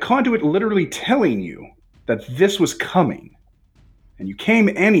 and the conduit literally telling you that this was coming. And you came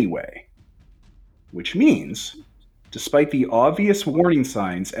anyway. Which means, despite the obvious warning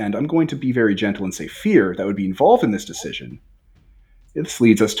signs, and I'm going to be very gentle and say fear that would be involved in this decision, this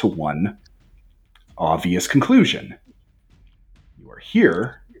leads us to one obvious conclusion. You are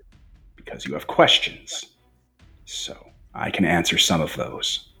here because you have questions. So, I can answer some of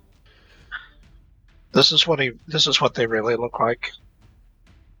those. This is what they really look like.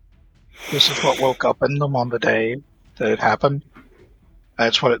 This is what woke up in them on the day that it happened.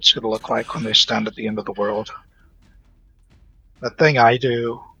 That's what it's going to look like when they stand at the end of the world. That thing I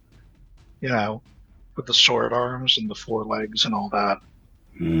do, with the sword arms and the 4 legs and all that.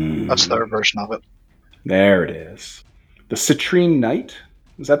 That's their version of it. There it is. The Citrine Knight?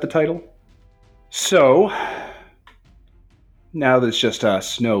 Is that the title? So, now that it's just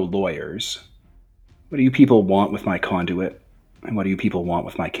us, no lawyers, what do you people want with my conduit? And what do you people want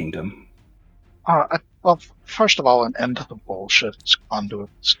with my kingdom? Well, first of all, an end to the bullshit.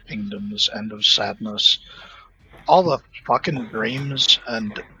 Conduits, kingdoms, end of sadness. All the fucking dreams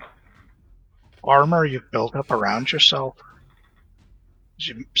and armor you've built up around yourself.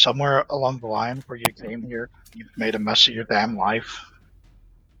 Somewhere along the line where you came here, you've made a mess of your damn life.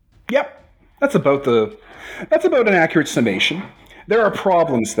 Yep, that's about an accurate summation. There are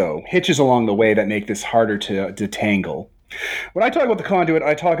problems, though, hitches along the way that make this harder to detangle. When I talk about the conduit,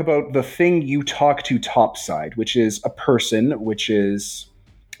 I talk about the thing you talk to topside, which is a person, which is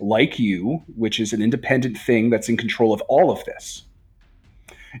like you, which is an independent thing that's in control of all of this.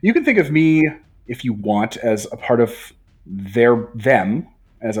 You can think of me, if you want, as a part of them,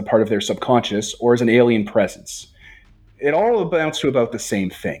 as a part of their subconscious, or as an alien presence. It all amounts to about the same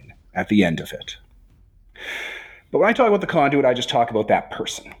thing at the end of it. But when I talk about the conduit, I just talk about that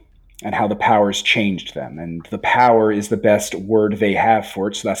person and how the powers changed them. And the power is the best word they have for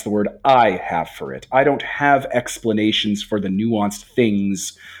it, so that's the word I have for it. I don't have explanations for the nuanced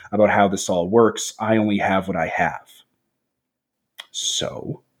things about how this all works. I only have what I have.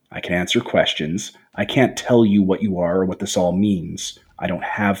 So, I can answer questions. I can't tell you what you are or what this all means. I don't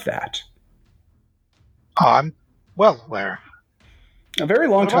have that. I'm well aware. A very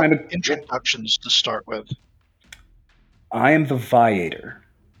long time ago. Introductions to start with. I am the Viator.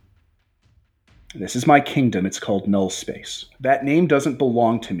 This is my kingdom. It's called Null Space. That name doesn't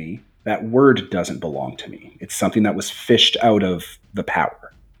belong to me. That word doesn't belong to me. It's something that was fished out of the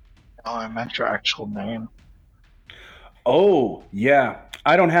power. Oh, I meant your actual name. Oh, yeah.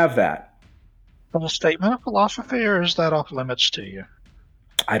 I don't have that. Is that a statement of philosophy, or is that off limits to you?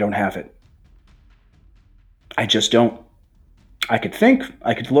 I don't have it. I just don't. I could think,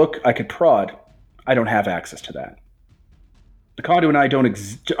 I could look, I could prod. I don't have access to that. The conduit and I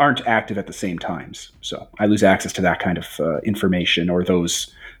aren't active at the same times, so I lose access to that kind of information or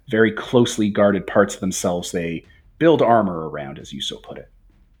those very closely guarded parts of themselves they build armor around, as you so put it.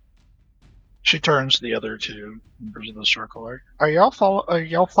 She turns to the other two members of the circle. Are y'all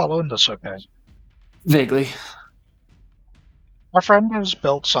following this okay? Vaguely. My friend has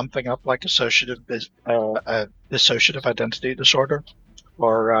built something up like dissociative identity disorder,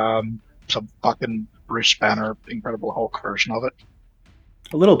 or some fucking Bruce Banner Incredible Hulk version of it.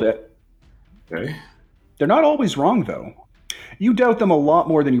 A little bit. Okay. They're not always wrong, though. You doubt them a lot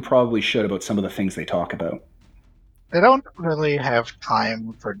more than you probably should about some of the things they talk about. They don't really have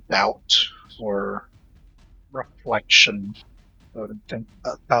time for doubt or reflection. I would think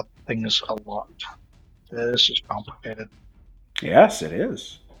about things a lot. This is complicated. Yes, it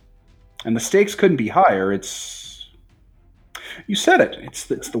is. And the stakes couldn't be higher. You said it.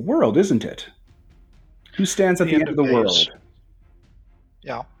 It's the world, isn't it? Who stands at the end of the world?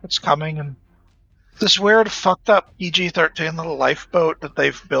 Yeah, it's coming, and this weird, fucked up PG-13 little lifeboat that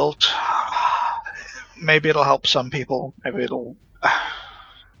they've built, maybe it'll help some people. Maybe it'll...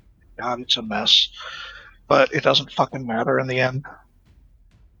 God, it's a mess. But it doesn't fucking matter in the end.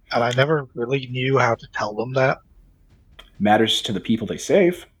 And I never really knew how to tell them that. Matters to the people they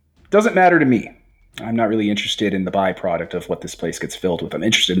save. Doesn't matter to me. I'm not really interested in the byproduct of what this place gets filled with. I'm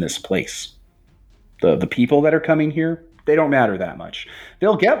interested in this place. The people that are coming here, they don't matter that much.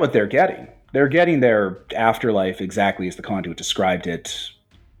 They'll get what they're getting. They're getting their afterlife exactly as the conduit described it,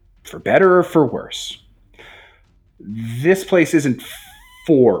 for better or for worse. This place isn't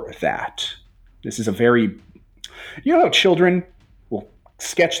for that. This is a very... You know how children will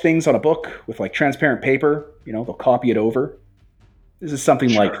sketch things on a book with like transparent paper? You know, they'll copy it over. This is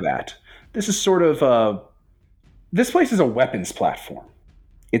something like that. This is sort of... this place is a weapons platform.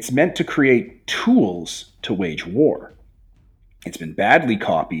 It's meant to create tools to wage war. It's been badly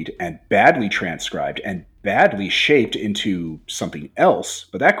copied and badly transcribed and badly shaped into something else,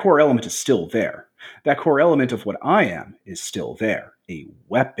 but that core element is still there. That core element of what I am is still there. A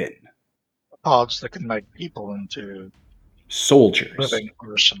weapon. Pods that can make people into Soldiers. living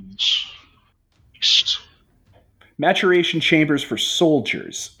persons. Maturation chambers for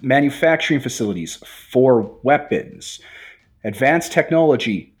soldiers. Manufacturing facilities for weapons. Advanced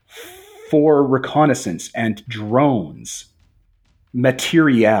technology for reconnaissance and drones.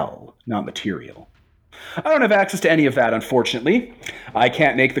 Materiel, not material. I don't have access to any of that, unfortunately. I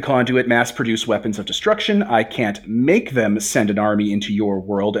can't make the conduit mass-produce weapons of destruction. I can't make them send an army into your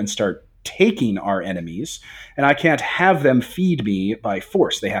world and start taking our enemies. And I can't have them feed me by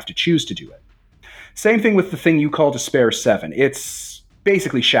force. They have to choose to do it. Same thing with the thing you call Despair 7. It's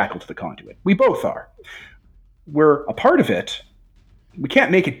basically shackled to the conduit. We both are. We're a part of it. We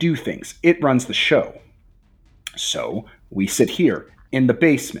can't make it do things. It runs the show. So we sit here in the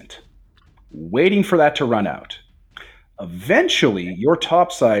basement, waiting for that to run out. Eventually, your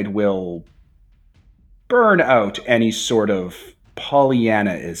topside will burn out any sort of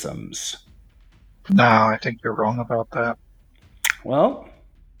Pollyanna-isms. No, I think you're wrong about that. Well,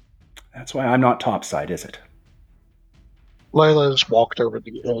 that's why I'm not topside, is it? Layla's walked over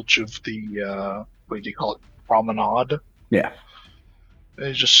the edge of the, what do you call it, promenade. Yeah.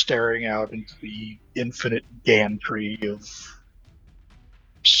 And just staring out into the infinite gantry of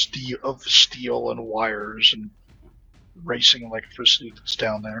steel and wires and racing electricity that's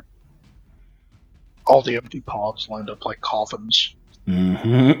down there. All the empty pods lined up like coffins.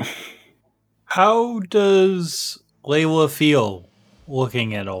 Mm-hmm. How does Layla feel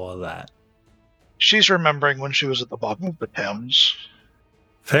looking at all of that? She's remembering when she was at the bottom of the Thames,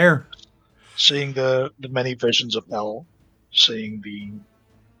 Fair. seeing the many visions of hell, seeing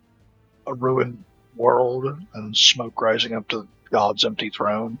a ruined world and smoke rising up to God's empty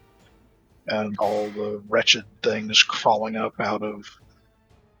throne, and all the wretched things crawling up out of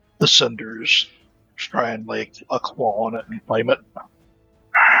the cinders to try and lay a claw on it and claim it.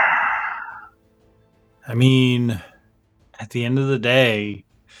 I mean, at the end of the day,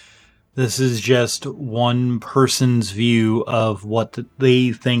 this is just one person's view of what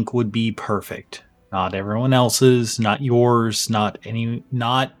they think would be perfect. Not everyone else's, not yours, not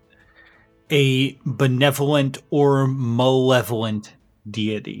a benevolent or malevolent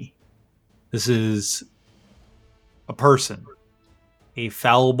deity. This is a person, a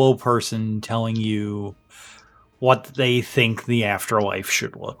fallible person telling you what they think the afterlife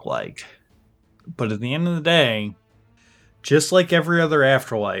should look like. But at the end of the day, just like every other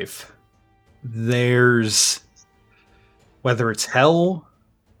afterlife, there's, whether it's hell,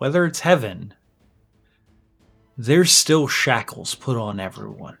 whether it's heaven, there's still shackles put on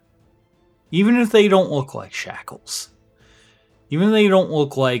everyone. Even if they don't look like shackles. Even if they don't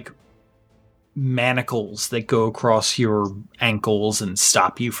look like manacles that go across your ankles and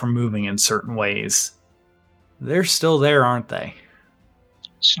stop you from moving in certain ways. They're still there, aren't they?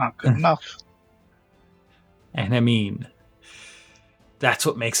 It's not good enough. And I mean, that's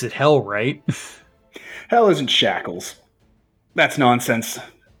what makes it hell, right? Hell isn't shackles. That's nonsense,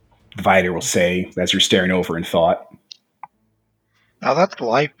 the Vider will say as you're staring over in thought. Now that's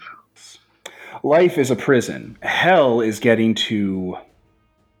life. Life is a prison. Hell is getting to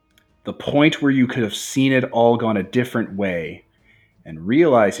the point where you could have seen it all gone a different way and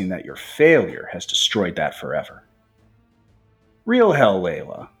realizing that your failure has destroyed that forever. Real hell,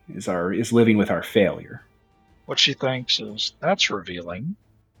 Layla, is living with our failure. What she thinks is, that's revealing.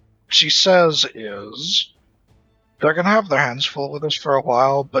 What she says is, they're going to have their hands full with us for a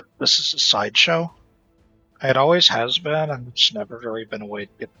while, but this is a sideshow. It always has been, and it's never really been a way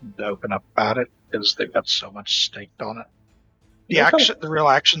to get them to open up about it, because they've got so much staked on it. The real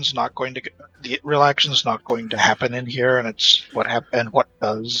action's not going to happen in here, and it's what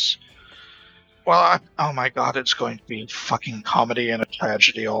does. Well, oh my god, it's going to be fucking comedy and a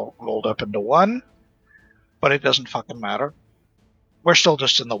tragedy all rolled up into one. But it doesn't fucking matter. We're still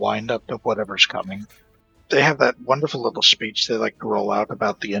just in the wind-up of whatever's coming. They have that wonderful little speech they like to roll out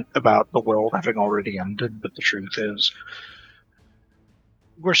about the world having already ended, but the truth is,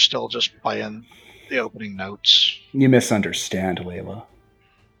 we're still just playing the opening notes. You misunderstand, Layla.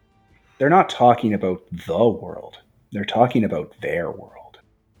 They're not talking about the world. They're talking about their world.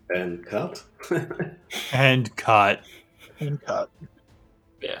 And cut. And cut. And cut.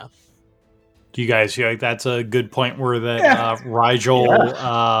 Yeah. Do you guys feel like that's a good point where that Rigel,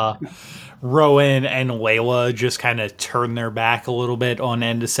 Rowan, and Layla just kind of turn their back a little bit on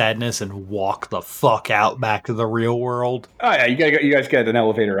End of Sadness and walk the fuck out back to the real world? Oh yeah, you guys get an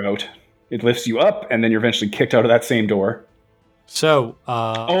elevator out. It lifts you up, and then you're eventually kicked out of that same door. So,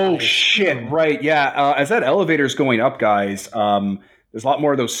 Shit! Right, yeah. As that elevator's going up, guys, there's a lot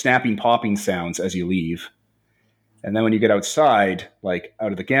more of those snapping, popping sounds as you leave. And then when you get outside, like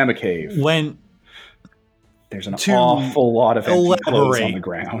out of the Gamma Cave, when there's an awful lot of empty clothes on elaborate. the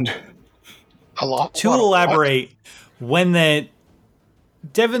ground. A lot. To elaborate, when that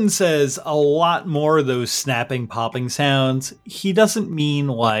Devin says a lot more of those snapping, popping sounds, he doesn't mean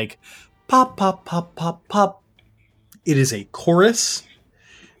like pop, pop, pop, pop, pop. It is a chorus.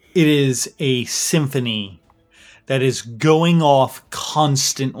 It is a symphony that is going off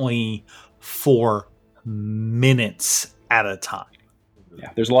constantly for minutes at a time. Yeah,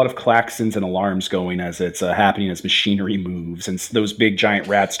 there's a lot of klaxons and alarms going as it's happening as machinery moves, and those big giant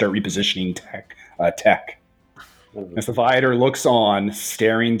rats start repositioning tech. As the Viator looks on,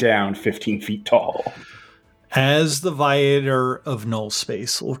 staring down 15 feet tall. As the Viator of Null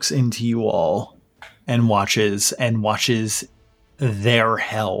Space looks into you all and watches their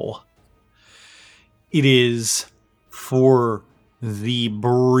hell, it is, for the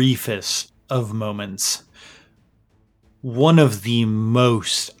briefest of moments, one of the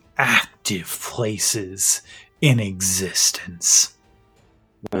most active places in existence.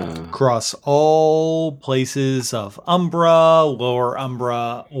 Across all places of Umbra, Lower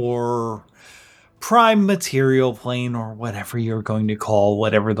Umbra, or Prime Material Plane, or whatever you're going to call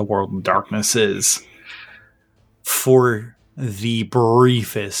whatever the world of darkness is, for the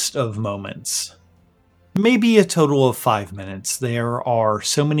briefest of moments. Maybe a total of 5 minutes. There are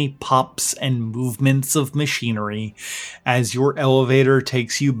so many pops and movements of machinery as your elevator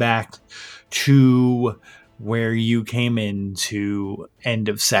takes you back to where you came into End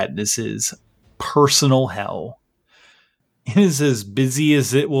of Sadness's personal hell. It is as busy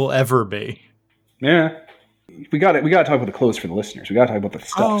as it will ever be. Yeah. We got to talk about the clothes for the listeners. We got to talk about the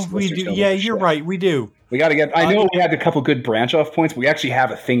stuff. Oh, we do. Yeah, you're right. We do. We got to get. I know we had a couple good branch off points, but we actually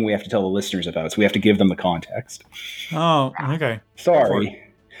have a thing we have to tell the listeners about, so we have to give them the context. Oh, okay. Sorry.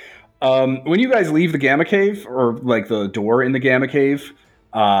 When you guys leave the Gamma Cave, or like the door in the Gamma Cave,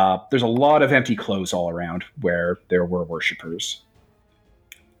 there's a lot of empty clothes all around where there were worshippers.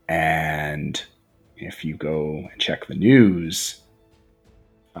 And if you go and check the news,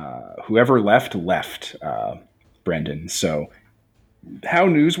 whoever left, Brendan. So how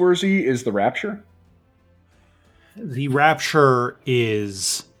newsworthy is the rapture? The rapture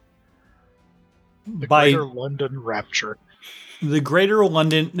is The by Greater London Rapture. the Greater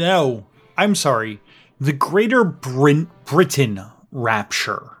London. No, I'm sorry. The Greater Britain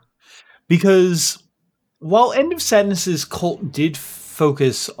rapture. Because while End of Sadness's cult did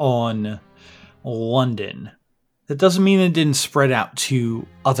focus on London, that doesn't mean it didn't spread out to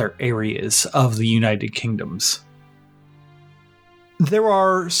other areas of the United Kingdoms. There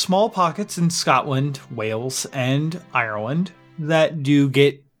are small pockets in Scotland, Wales, and Ireland that do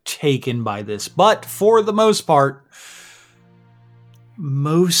get taken by this, but for the most part,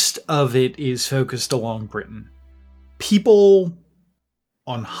 most of it is focused along Britain. People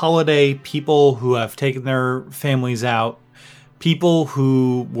on holiday, people who have taken their families out, people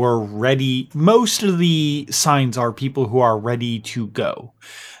who were ready. Most of the signs are people who are ready to go.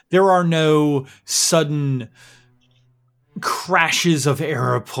 There are no sudden crashes of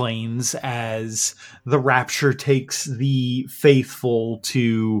airplanes as the rapture takes the faithful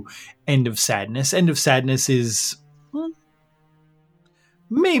to End of Sadness. End of Sadness is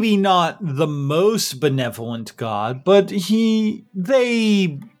maybe not the most benevolent god, but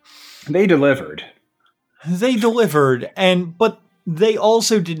they delivered. They delivered, but they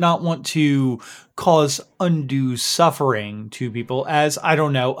also did not want to cause undue suffering to people as, I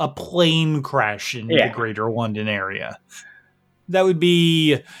don't know, a plane crash in the greater London area. That would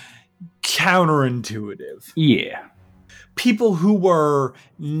be counterintuitive. Yeah. People who were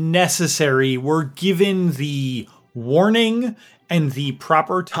necessary were given the warning and the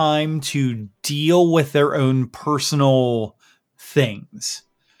proper time to deal with their own personal things.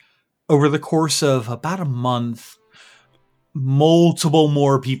 Over the course of about a month, multiple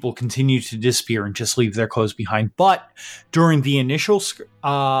more people continue to disappear and just leave their clothes behind. But during the initial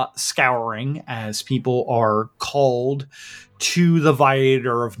scouring, as people are called to the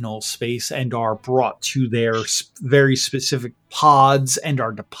Viator of Null Space and are brought to their very specific pods and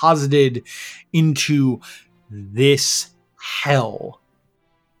are deposited into this hell,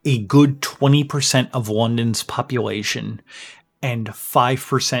 a good 20% of London's population and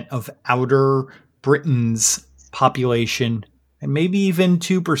 5% of Outer Britain's population, and maybe even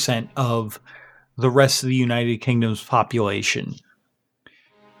 2% of the rest of the United Kingdom's population,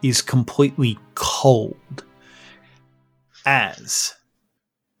 is completely cold as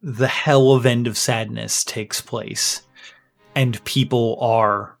the hell of End of Sadness takes place and people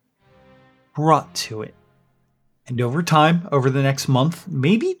are brought to it. And over time, over the next month,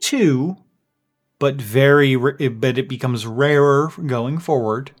 maybe 2, but it becomes rarer going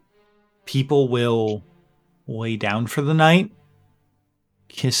forward, people will lay down for the night,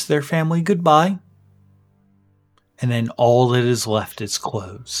 kiss their family goodbye, and then all that is left is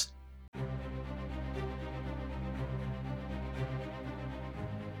clothes.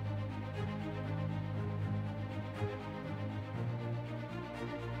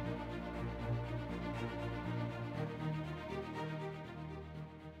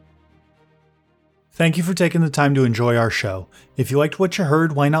 Thank you for taking the time to enjoy our show. If you liked what you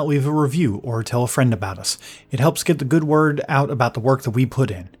heard, why not leave a review or tell a friend about us? It helps get the good word out about the work that we put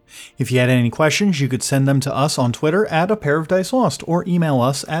in. If you had any questions, you could send them to us on Twitter at @ApairOfDiceLost or email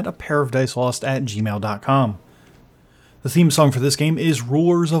us at @ApairOfDiceLost@gmail.com. The theme song for this game is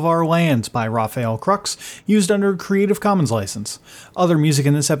Rulers of Our Lands by Raphael Crux, used under a Creative Commons license. Other music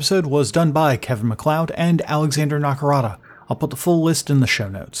in this episode was done by Kevin MacLeod and Alexander Nakarada. I'll put the full list in the show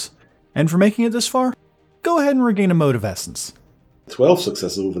notes. And for making it this far, go ahead and regain a mode of essence. 12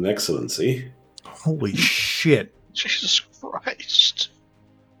 successes with an excellency. Holy shit. Jesus Christ.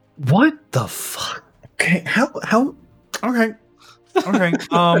 What the fuck? Okay, how okay. Okay.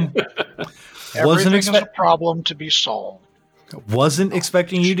 Everything is a problem to be solved. Wasn't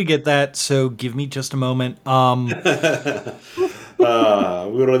expecting you to get that, so give me just a moment. We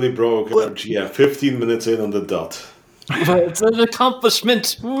already broke our GF 15 minutes in on the dot. It's an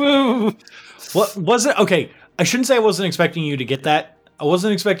accomplishment. Woo! What was it? Okay, I shouldn't say I wasn't expecting you to get that. I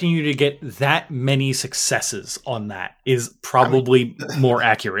wasn't expecting you to get that many successes on that. Is probably more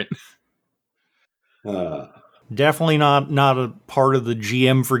accurate. Definitely not a part of the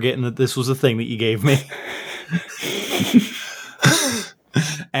GM forgetting that this was a thing that you gave me.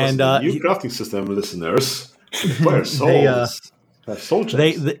 And new crafting system, listeners. Player souls. Soul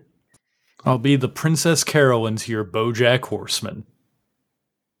gems. I'll be the Princess Carolyn to your BoJack Horseman.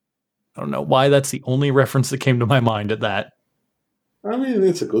 I don't know why that's the only reference that came to my mind at that. I mean,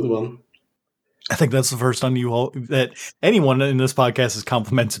 it's a good one. I think that's the first time that anyone in this podcast has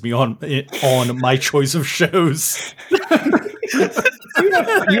complimented me on my choice of shows. You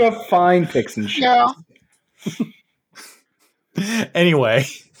have fine picks and shows. Yeah. Anyway.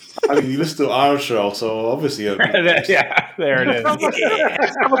 I mean, you listen to our show, so obviously... Yeah, there it is. I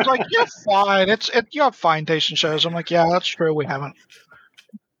was like, you're fine. You have fine taste in shows. I'm like, yeah, that's true. We haven't.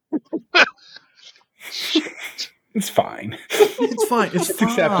 It's fine. It's fine. It's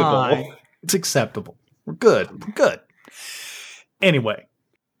acceptable. It's acceptable. We're good. Anyway.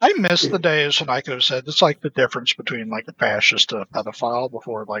 I miss the days when I could have said it's like the difference between like a fascist and a pedophile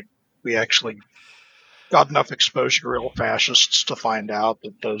before like we actually got enough exposure to real fascists to find out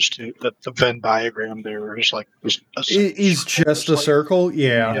that that the Venn diagram there is like is just a circle.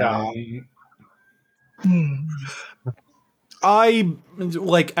 Yeah. I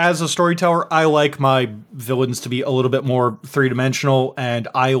like, as a storyteller, I like my villains to be a little bit more three-dimensional, and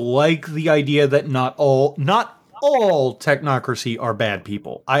I like the idea that not all technocracy are bad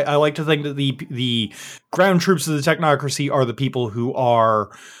people. I like to think that the ground troops of the technocracy are the people who are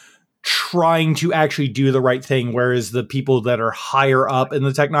trying to actually do the right thing, whereas the people that are higher up in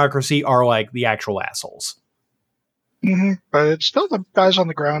the technocracy are like the actual assholes. Mm-hmm. But it's still the guys on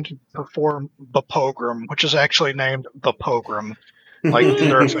the ground who perform the pogrom, which is actually named the pogrom. Like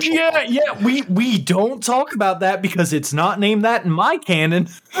their official we don't talk about that because it's not named that in my canon.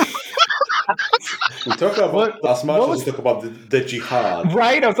 We talk about as much as we talk about the jihad.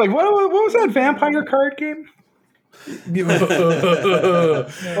 Right? I was like, what was that vampire card game? What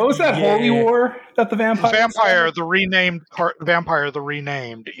was that Holy War that the vampire? Vampire, the renamed Vampire, the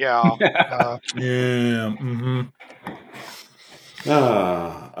renamed. Yeah. Yeah. Mm-hmm.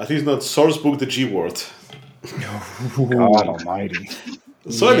 At least not Sourcebook the G word. God Almighty.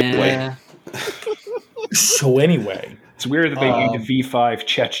 So anyway. It's weird that they named V5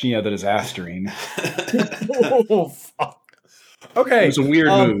 Chechnya that is Asterine. Oh, fuck. Okay. It was a weird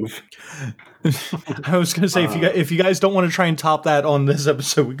move. I was going to say, if you guys don't want to try and top that on this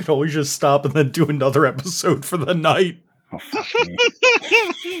episode, we could always just stop and then do another episode for the night. Oh, fuck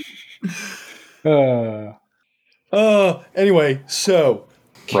me. Anyway, so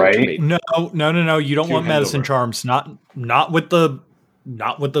Right? no. You don't want medicine charms. Not with the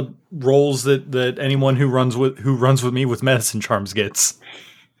roles that anyone who runs with me with medicine charms gets.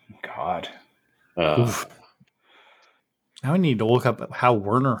 God. Oof. Now I need to look up how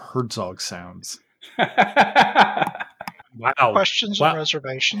Werner Herzog sounds. Wow. Questions and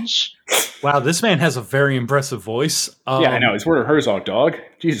reservations? Wow, this man has a very impressive voice. Yeah, I know. It's Werner Herzog, dog.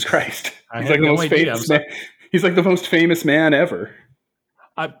 Jesus Christ. He's like the most famous man. He's like the most famous man ever.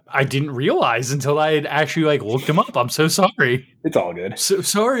 I didn't realize until I had actually looked him up. I'm so sorry. It's all good. So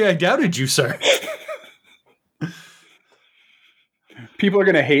sorry I doubted you, sir. People are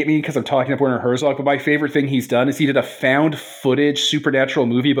going to hate me because I'm talking up Werner Herzog, but my favorite thing he's done is he did a found footage supernatural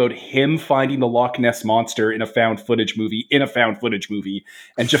movie about him finding the Loch Ness Monster in a found footage movie,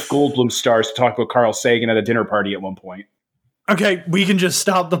 and Jeff Goldblum stars to talk about Carl Sagan at a dinner party at one point. Okay, we can just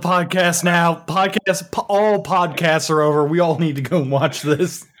stop the podcast now. All podcasts are over. We all need to go and watch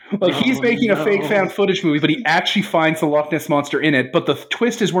this. Like, he's making a fake found footage movie, but he actually finds the Loch Ness Monster in it. But the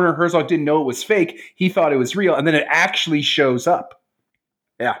twist is Werner Herzog didn't know it was fake. He thought it was real, and then it actually shows up.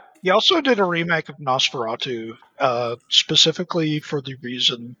 Yeah. He also did a remake of Nosferatu, specifically for the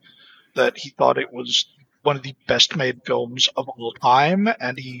reason that he thought it was one of the best made films of all time,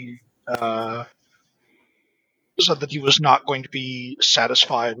 and he said that he was not going to be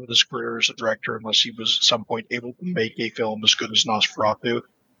satisfied with his career as a director unless he was at some point able to make a film as good as Nosferatu.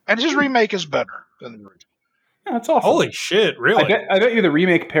 And his remake is better than the original. Yeah, that's awesome. Holy shit, really? I bet you the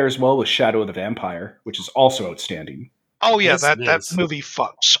remake pairs well with Shadow of the Vampire, which is also outstanding. Oh yeah, that movie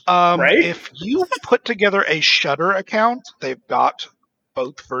fucks. Right? If you put together a Shudder account, they've got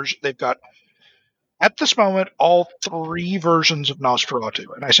both versions. They've got, at this moment, all 3 versions of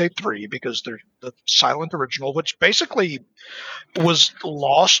Nosferatu. And I say 3 because they're the silent original, which basically was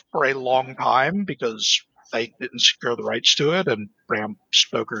lost for a long time because they didn't secure the rights to it, and Bram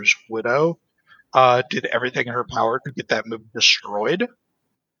Stoker's widow did everything in her power to get that movie destroyed.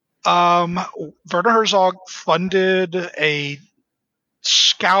 Werner Herzog funded a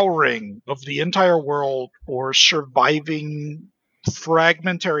scouring of the entire world for surviving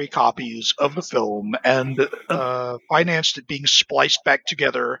fragmentary copies of the film and financed it being spliced back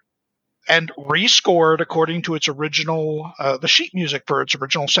together and rescored according to its original, the sheet music for its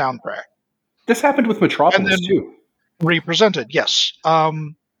original soundtrack. This happened with Metropolis, too. Represented, yes.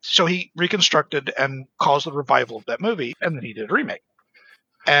 So he reconstructed and caused the revival of that movie, and then he did a remake.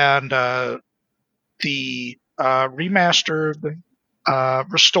 And the remastered,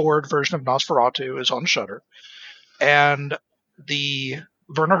 restored version of Nosferatu is on Shudder. And the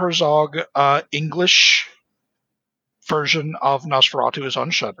Werner Herzog English version of Nosferatu is on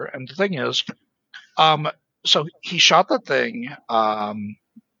Shudder. And the thing is, so he shot that thing.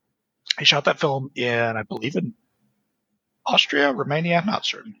 He shot that film in, I believe, in Austria, Romania, I'm not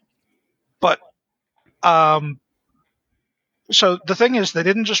certain. But so the thing is, they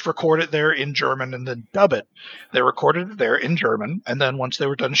didn't just record it there in German and then dub it. They recorded it there in German, and then once they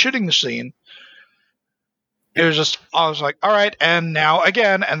were done shooting the scene, it was just, I was like, all right, and now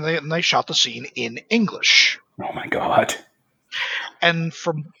again, and they shot the scene in English. Oh my God. And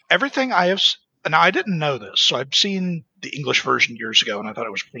from everything I have, and I didn't know this, so I've seen the English version years ago, and I thought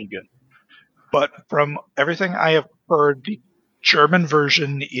it was pretty good. But from everything I have heard, the German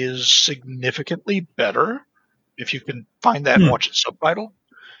version is significantly better, if you can find that and watch it subtitled,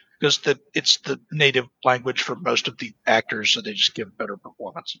 because it's the native language for most of the actors, so they just give better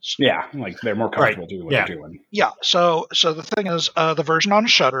performances. Yeah, like they're more comfortable doing what they're doing. Yeah, so the thing is, the version on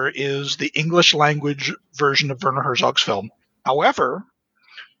Shudder is the English language version of Werner Herzog's film. However,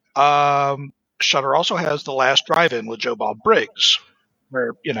 Shudder also has The Last Drive-In with Joe Bob Briggs,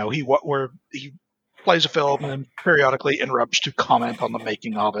 where he plays a film and then periodically interrupts to comment on the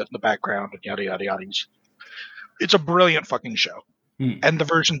making of it in the background and yada yada yada. It's a brilliant fucking show. And the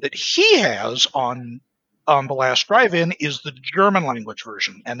version that he has on The Last Drive-In is the German language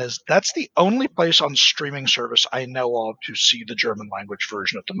version, and that's the only place on streaming service I know of to see the German language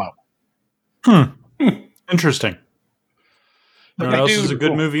version at the moment. Interesting. You know what else is a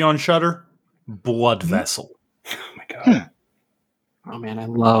good movie on Shudder? Blood Vessel. Oh my God. Oh man, I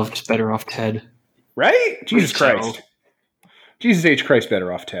loved Better Off Ted. Right? Jesus Christ. Jesus H. Christ,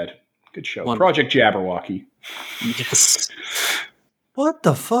 Better Off Ted. Good show. Wonderful. Project Jabberwocky. Yes. What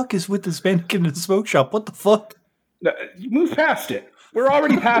the fuck is with this mannequin in the smoke shop? What the fuck? Move past it. We're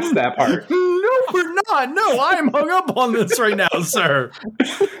already past that part. No, we're not. No, I'm hung up on this right now, sir.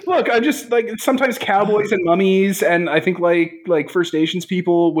 Look, I'm just like sometimes cowboys and mummies, and I think like First Nations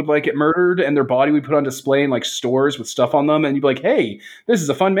people would like get murdered, and their body would put on display in like stores with stuff on them, and you'd be like, "Hey, this is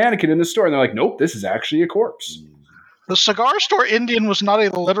a fun mannequin in the store," and they're like, "Nope, this is actually a corpse." The cigar store Indian was not a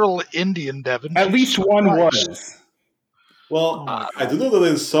literal Indian, Devin. At least one was. Well, I do know that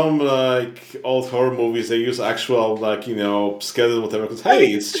in some like old horror movies they use actual like skeleton whatever. Because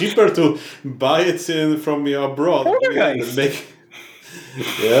hey, it's cheaper to buy it from abroad. Poltergeist.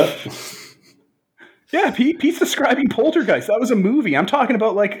 Yeah. Yeah, Pete's describing Poltergeist. That was a movie. I'm talking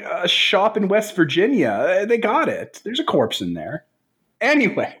about like a shop in West Virginia. They got it. There's a corpse in there.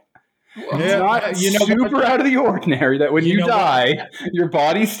 Anyway. It's not super out of the ordinary that when you die, your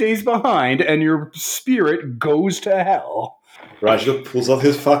body stays behind and your spirit goes to hell. Rigel pulls out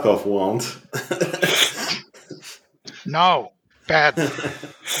his fuck off wand. No. Bad.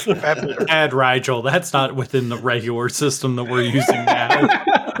 Bad, Rigel. That's not within the regular system that we're using now.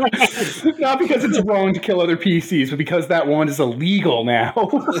 Not because it's wrong to kill other PCs, but because that wand is illegal now.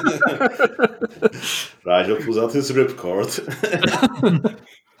 Rigel pulls out his ripcord.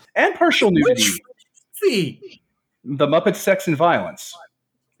 And partial nudity. See, The Muppet Sex and Violence.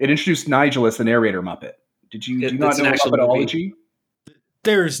 It introduced Nigel as the narrator Muppet. Do you not know Muppetology?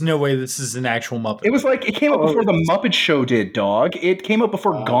 there's no way this is an actual Muppet. It was like it came out before the Muppet Show did, dog. It came out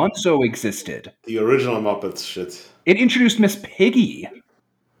before Gonzo existed. The original Muppets shit. It introduced Miss Piggy.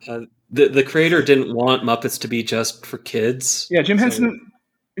 The creator didn't want Muppets to be just for kids. Yeah, Jim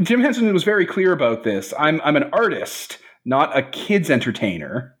Henson was very clear about this. I'm an artist, not a kids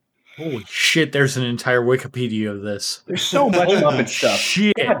entertainer. Holy shit, there's an entire Wikipedia of this. There's so much Muppet stuff.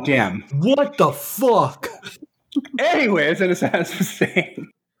 Shit. God damn. What the fuck? Anyways, as I was saying.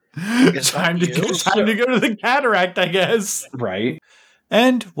 Time to go to the cataract, I guess. Right.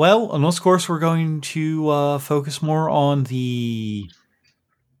 And, well, unless, of course, we're going to focus more on the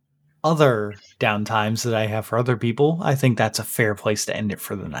other downtimes that I have for other people, I think that's a fair place to end it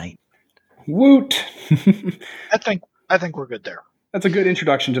for the night. Woot. I think we're good there. That's a good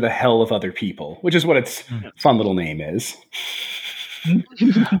introduction to the hell of other people, which is what its fun little name is.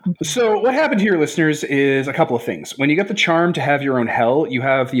 So what happened here, listeners, is a couple of things. When you get the charm to have your own hell, you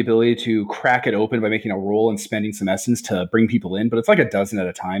have the ability to crack it open by making a roll and spending some essence to bring people in, but it's like a dozen at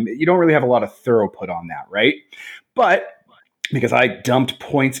a time. You don't really have a lot of thorough put on that, right? But because I dumped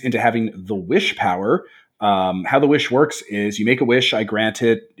points into having the wish power, how the wish works is you make a wish, I grant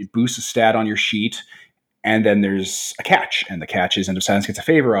it, it boosts a stat on your sheet, and then there's a catch, and the catch is End of Silence gets a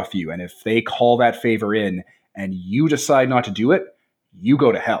favor off you, and if they call that favor in and you decide not to do it, you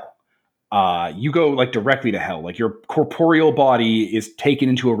go to hell. You go like directly to hell. Like your corporeal body is taken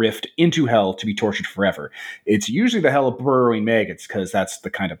into a rift into hell to be tortured forever. It's usually the hell of burrowing maggots because that's the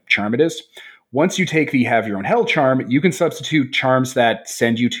kind of charm it is. Once you take the have your own hell charm, you can substitute charms that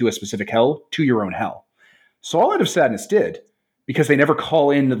send you to a specific hell to your own hell. So all End of Sadness did, because they never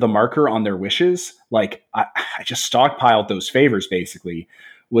call in the marker on their wishes, like I just stockpiled those favors basically,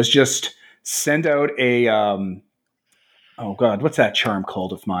 was just send out a oh god, what's that charm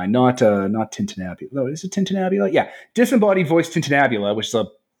called of mine? Not Tintinabula. No, is it Tintinabula? Yeah, disembodied voice Tintinabula, which is a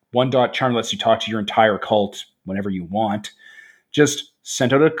 1-dot charm that lets you talk to your entire cult whenever you want. Just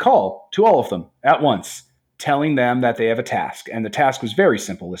sent out a call to all of them at once, telling them that they have a task. And the task was very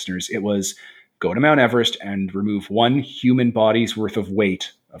simple, listeners. It was go to Mount Everest and remove 1 human body's worth of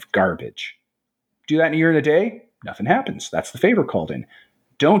weight of garbage. Do that in a year and a day, nothing happens. That's the favor called in.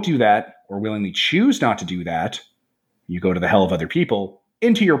 Don't do that, or willingly choose not to do that, you go to the hell of other people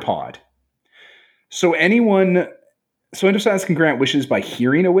into your pod. So End of Silence can grant wishes by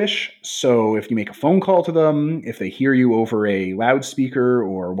hearing a wish. So if you make a phone call to them, if they hear you over a loudspeaker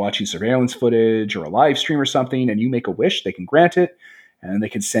or watching surveillance footage or a live stream or something, and you make a wish, they can grant it, and they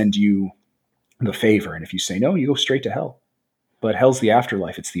can send you the favor. And if you say no, you go straight to hell. But hell's the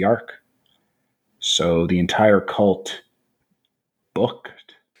afterlife. It's the arc. So the entire cult booked.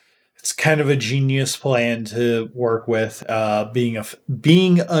 It's kind of a genius plan to work with,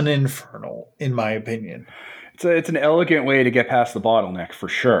 being an infernal, in my opinion. It's an elegant way to get past the bottleneck, for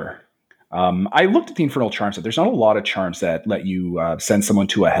sure. I looked at the infernal charms. There's not a lot of charms that let you send someone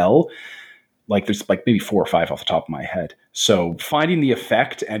to a hell. Like there's like maybe 4 or 5 off the top of my head. So finding the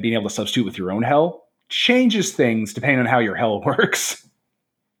effect and being able to substitute with your own hell changes things depending on how your hell works.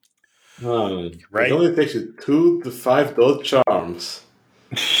 Right. Right. It only takes you 2 to 5 dot charms.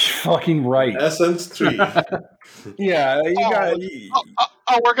 Fucking right. Essence 3. Yeah,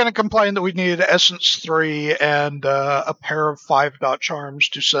 We're going to complain that we needed Essence 3 and a pair of 5-dot charms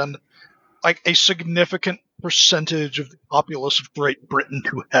to send like a significant percentage of the populace of Great Britain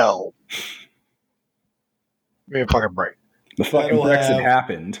to hell. Give me a fucking break. The fucking That'll Brexit have-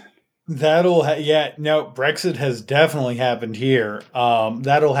 happened. Brexit has definitely happened here.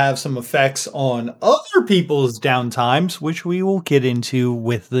 That'll have some effects on other people's downtimes, which we will get into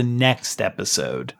with the next episode.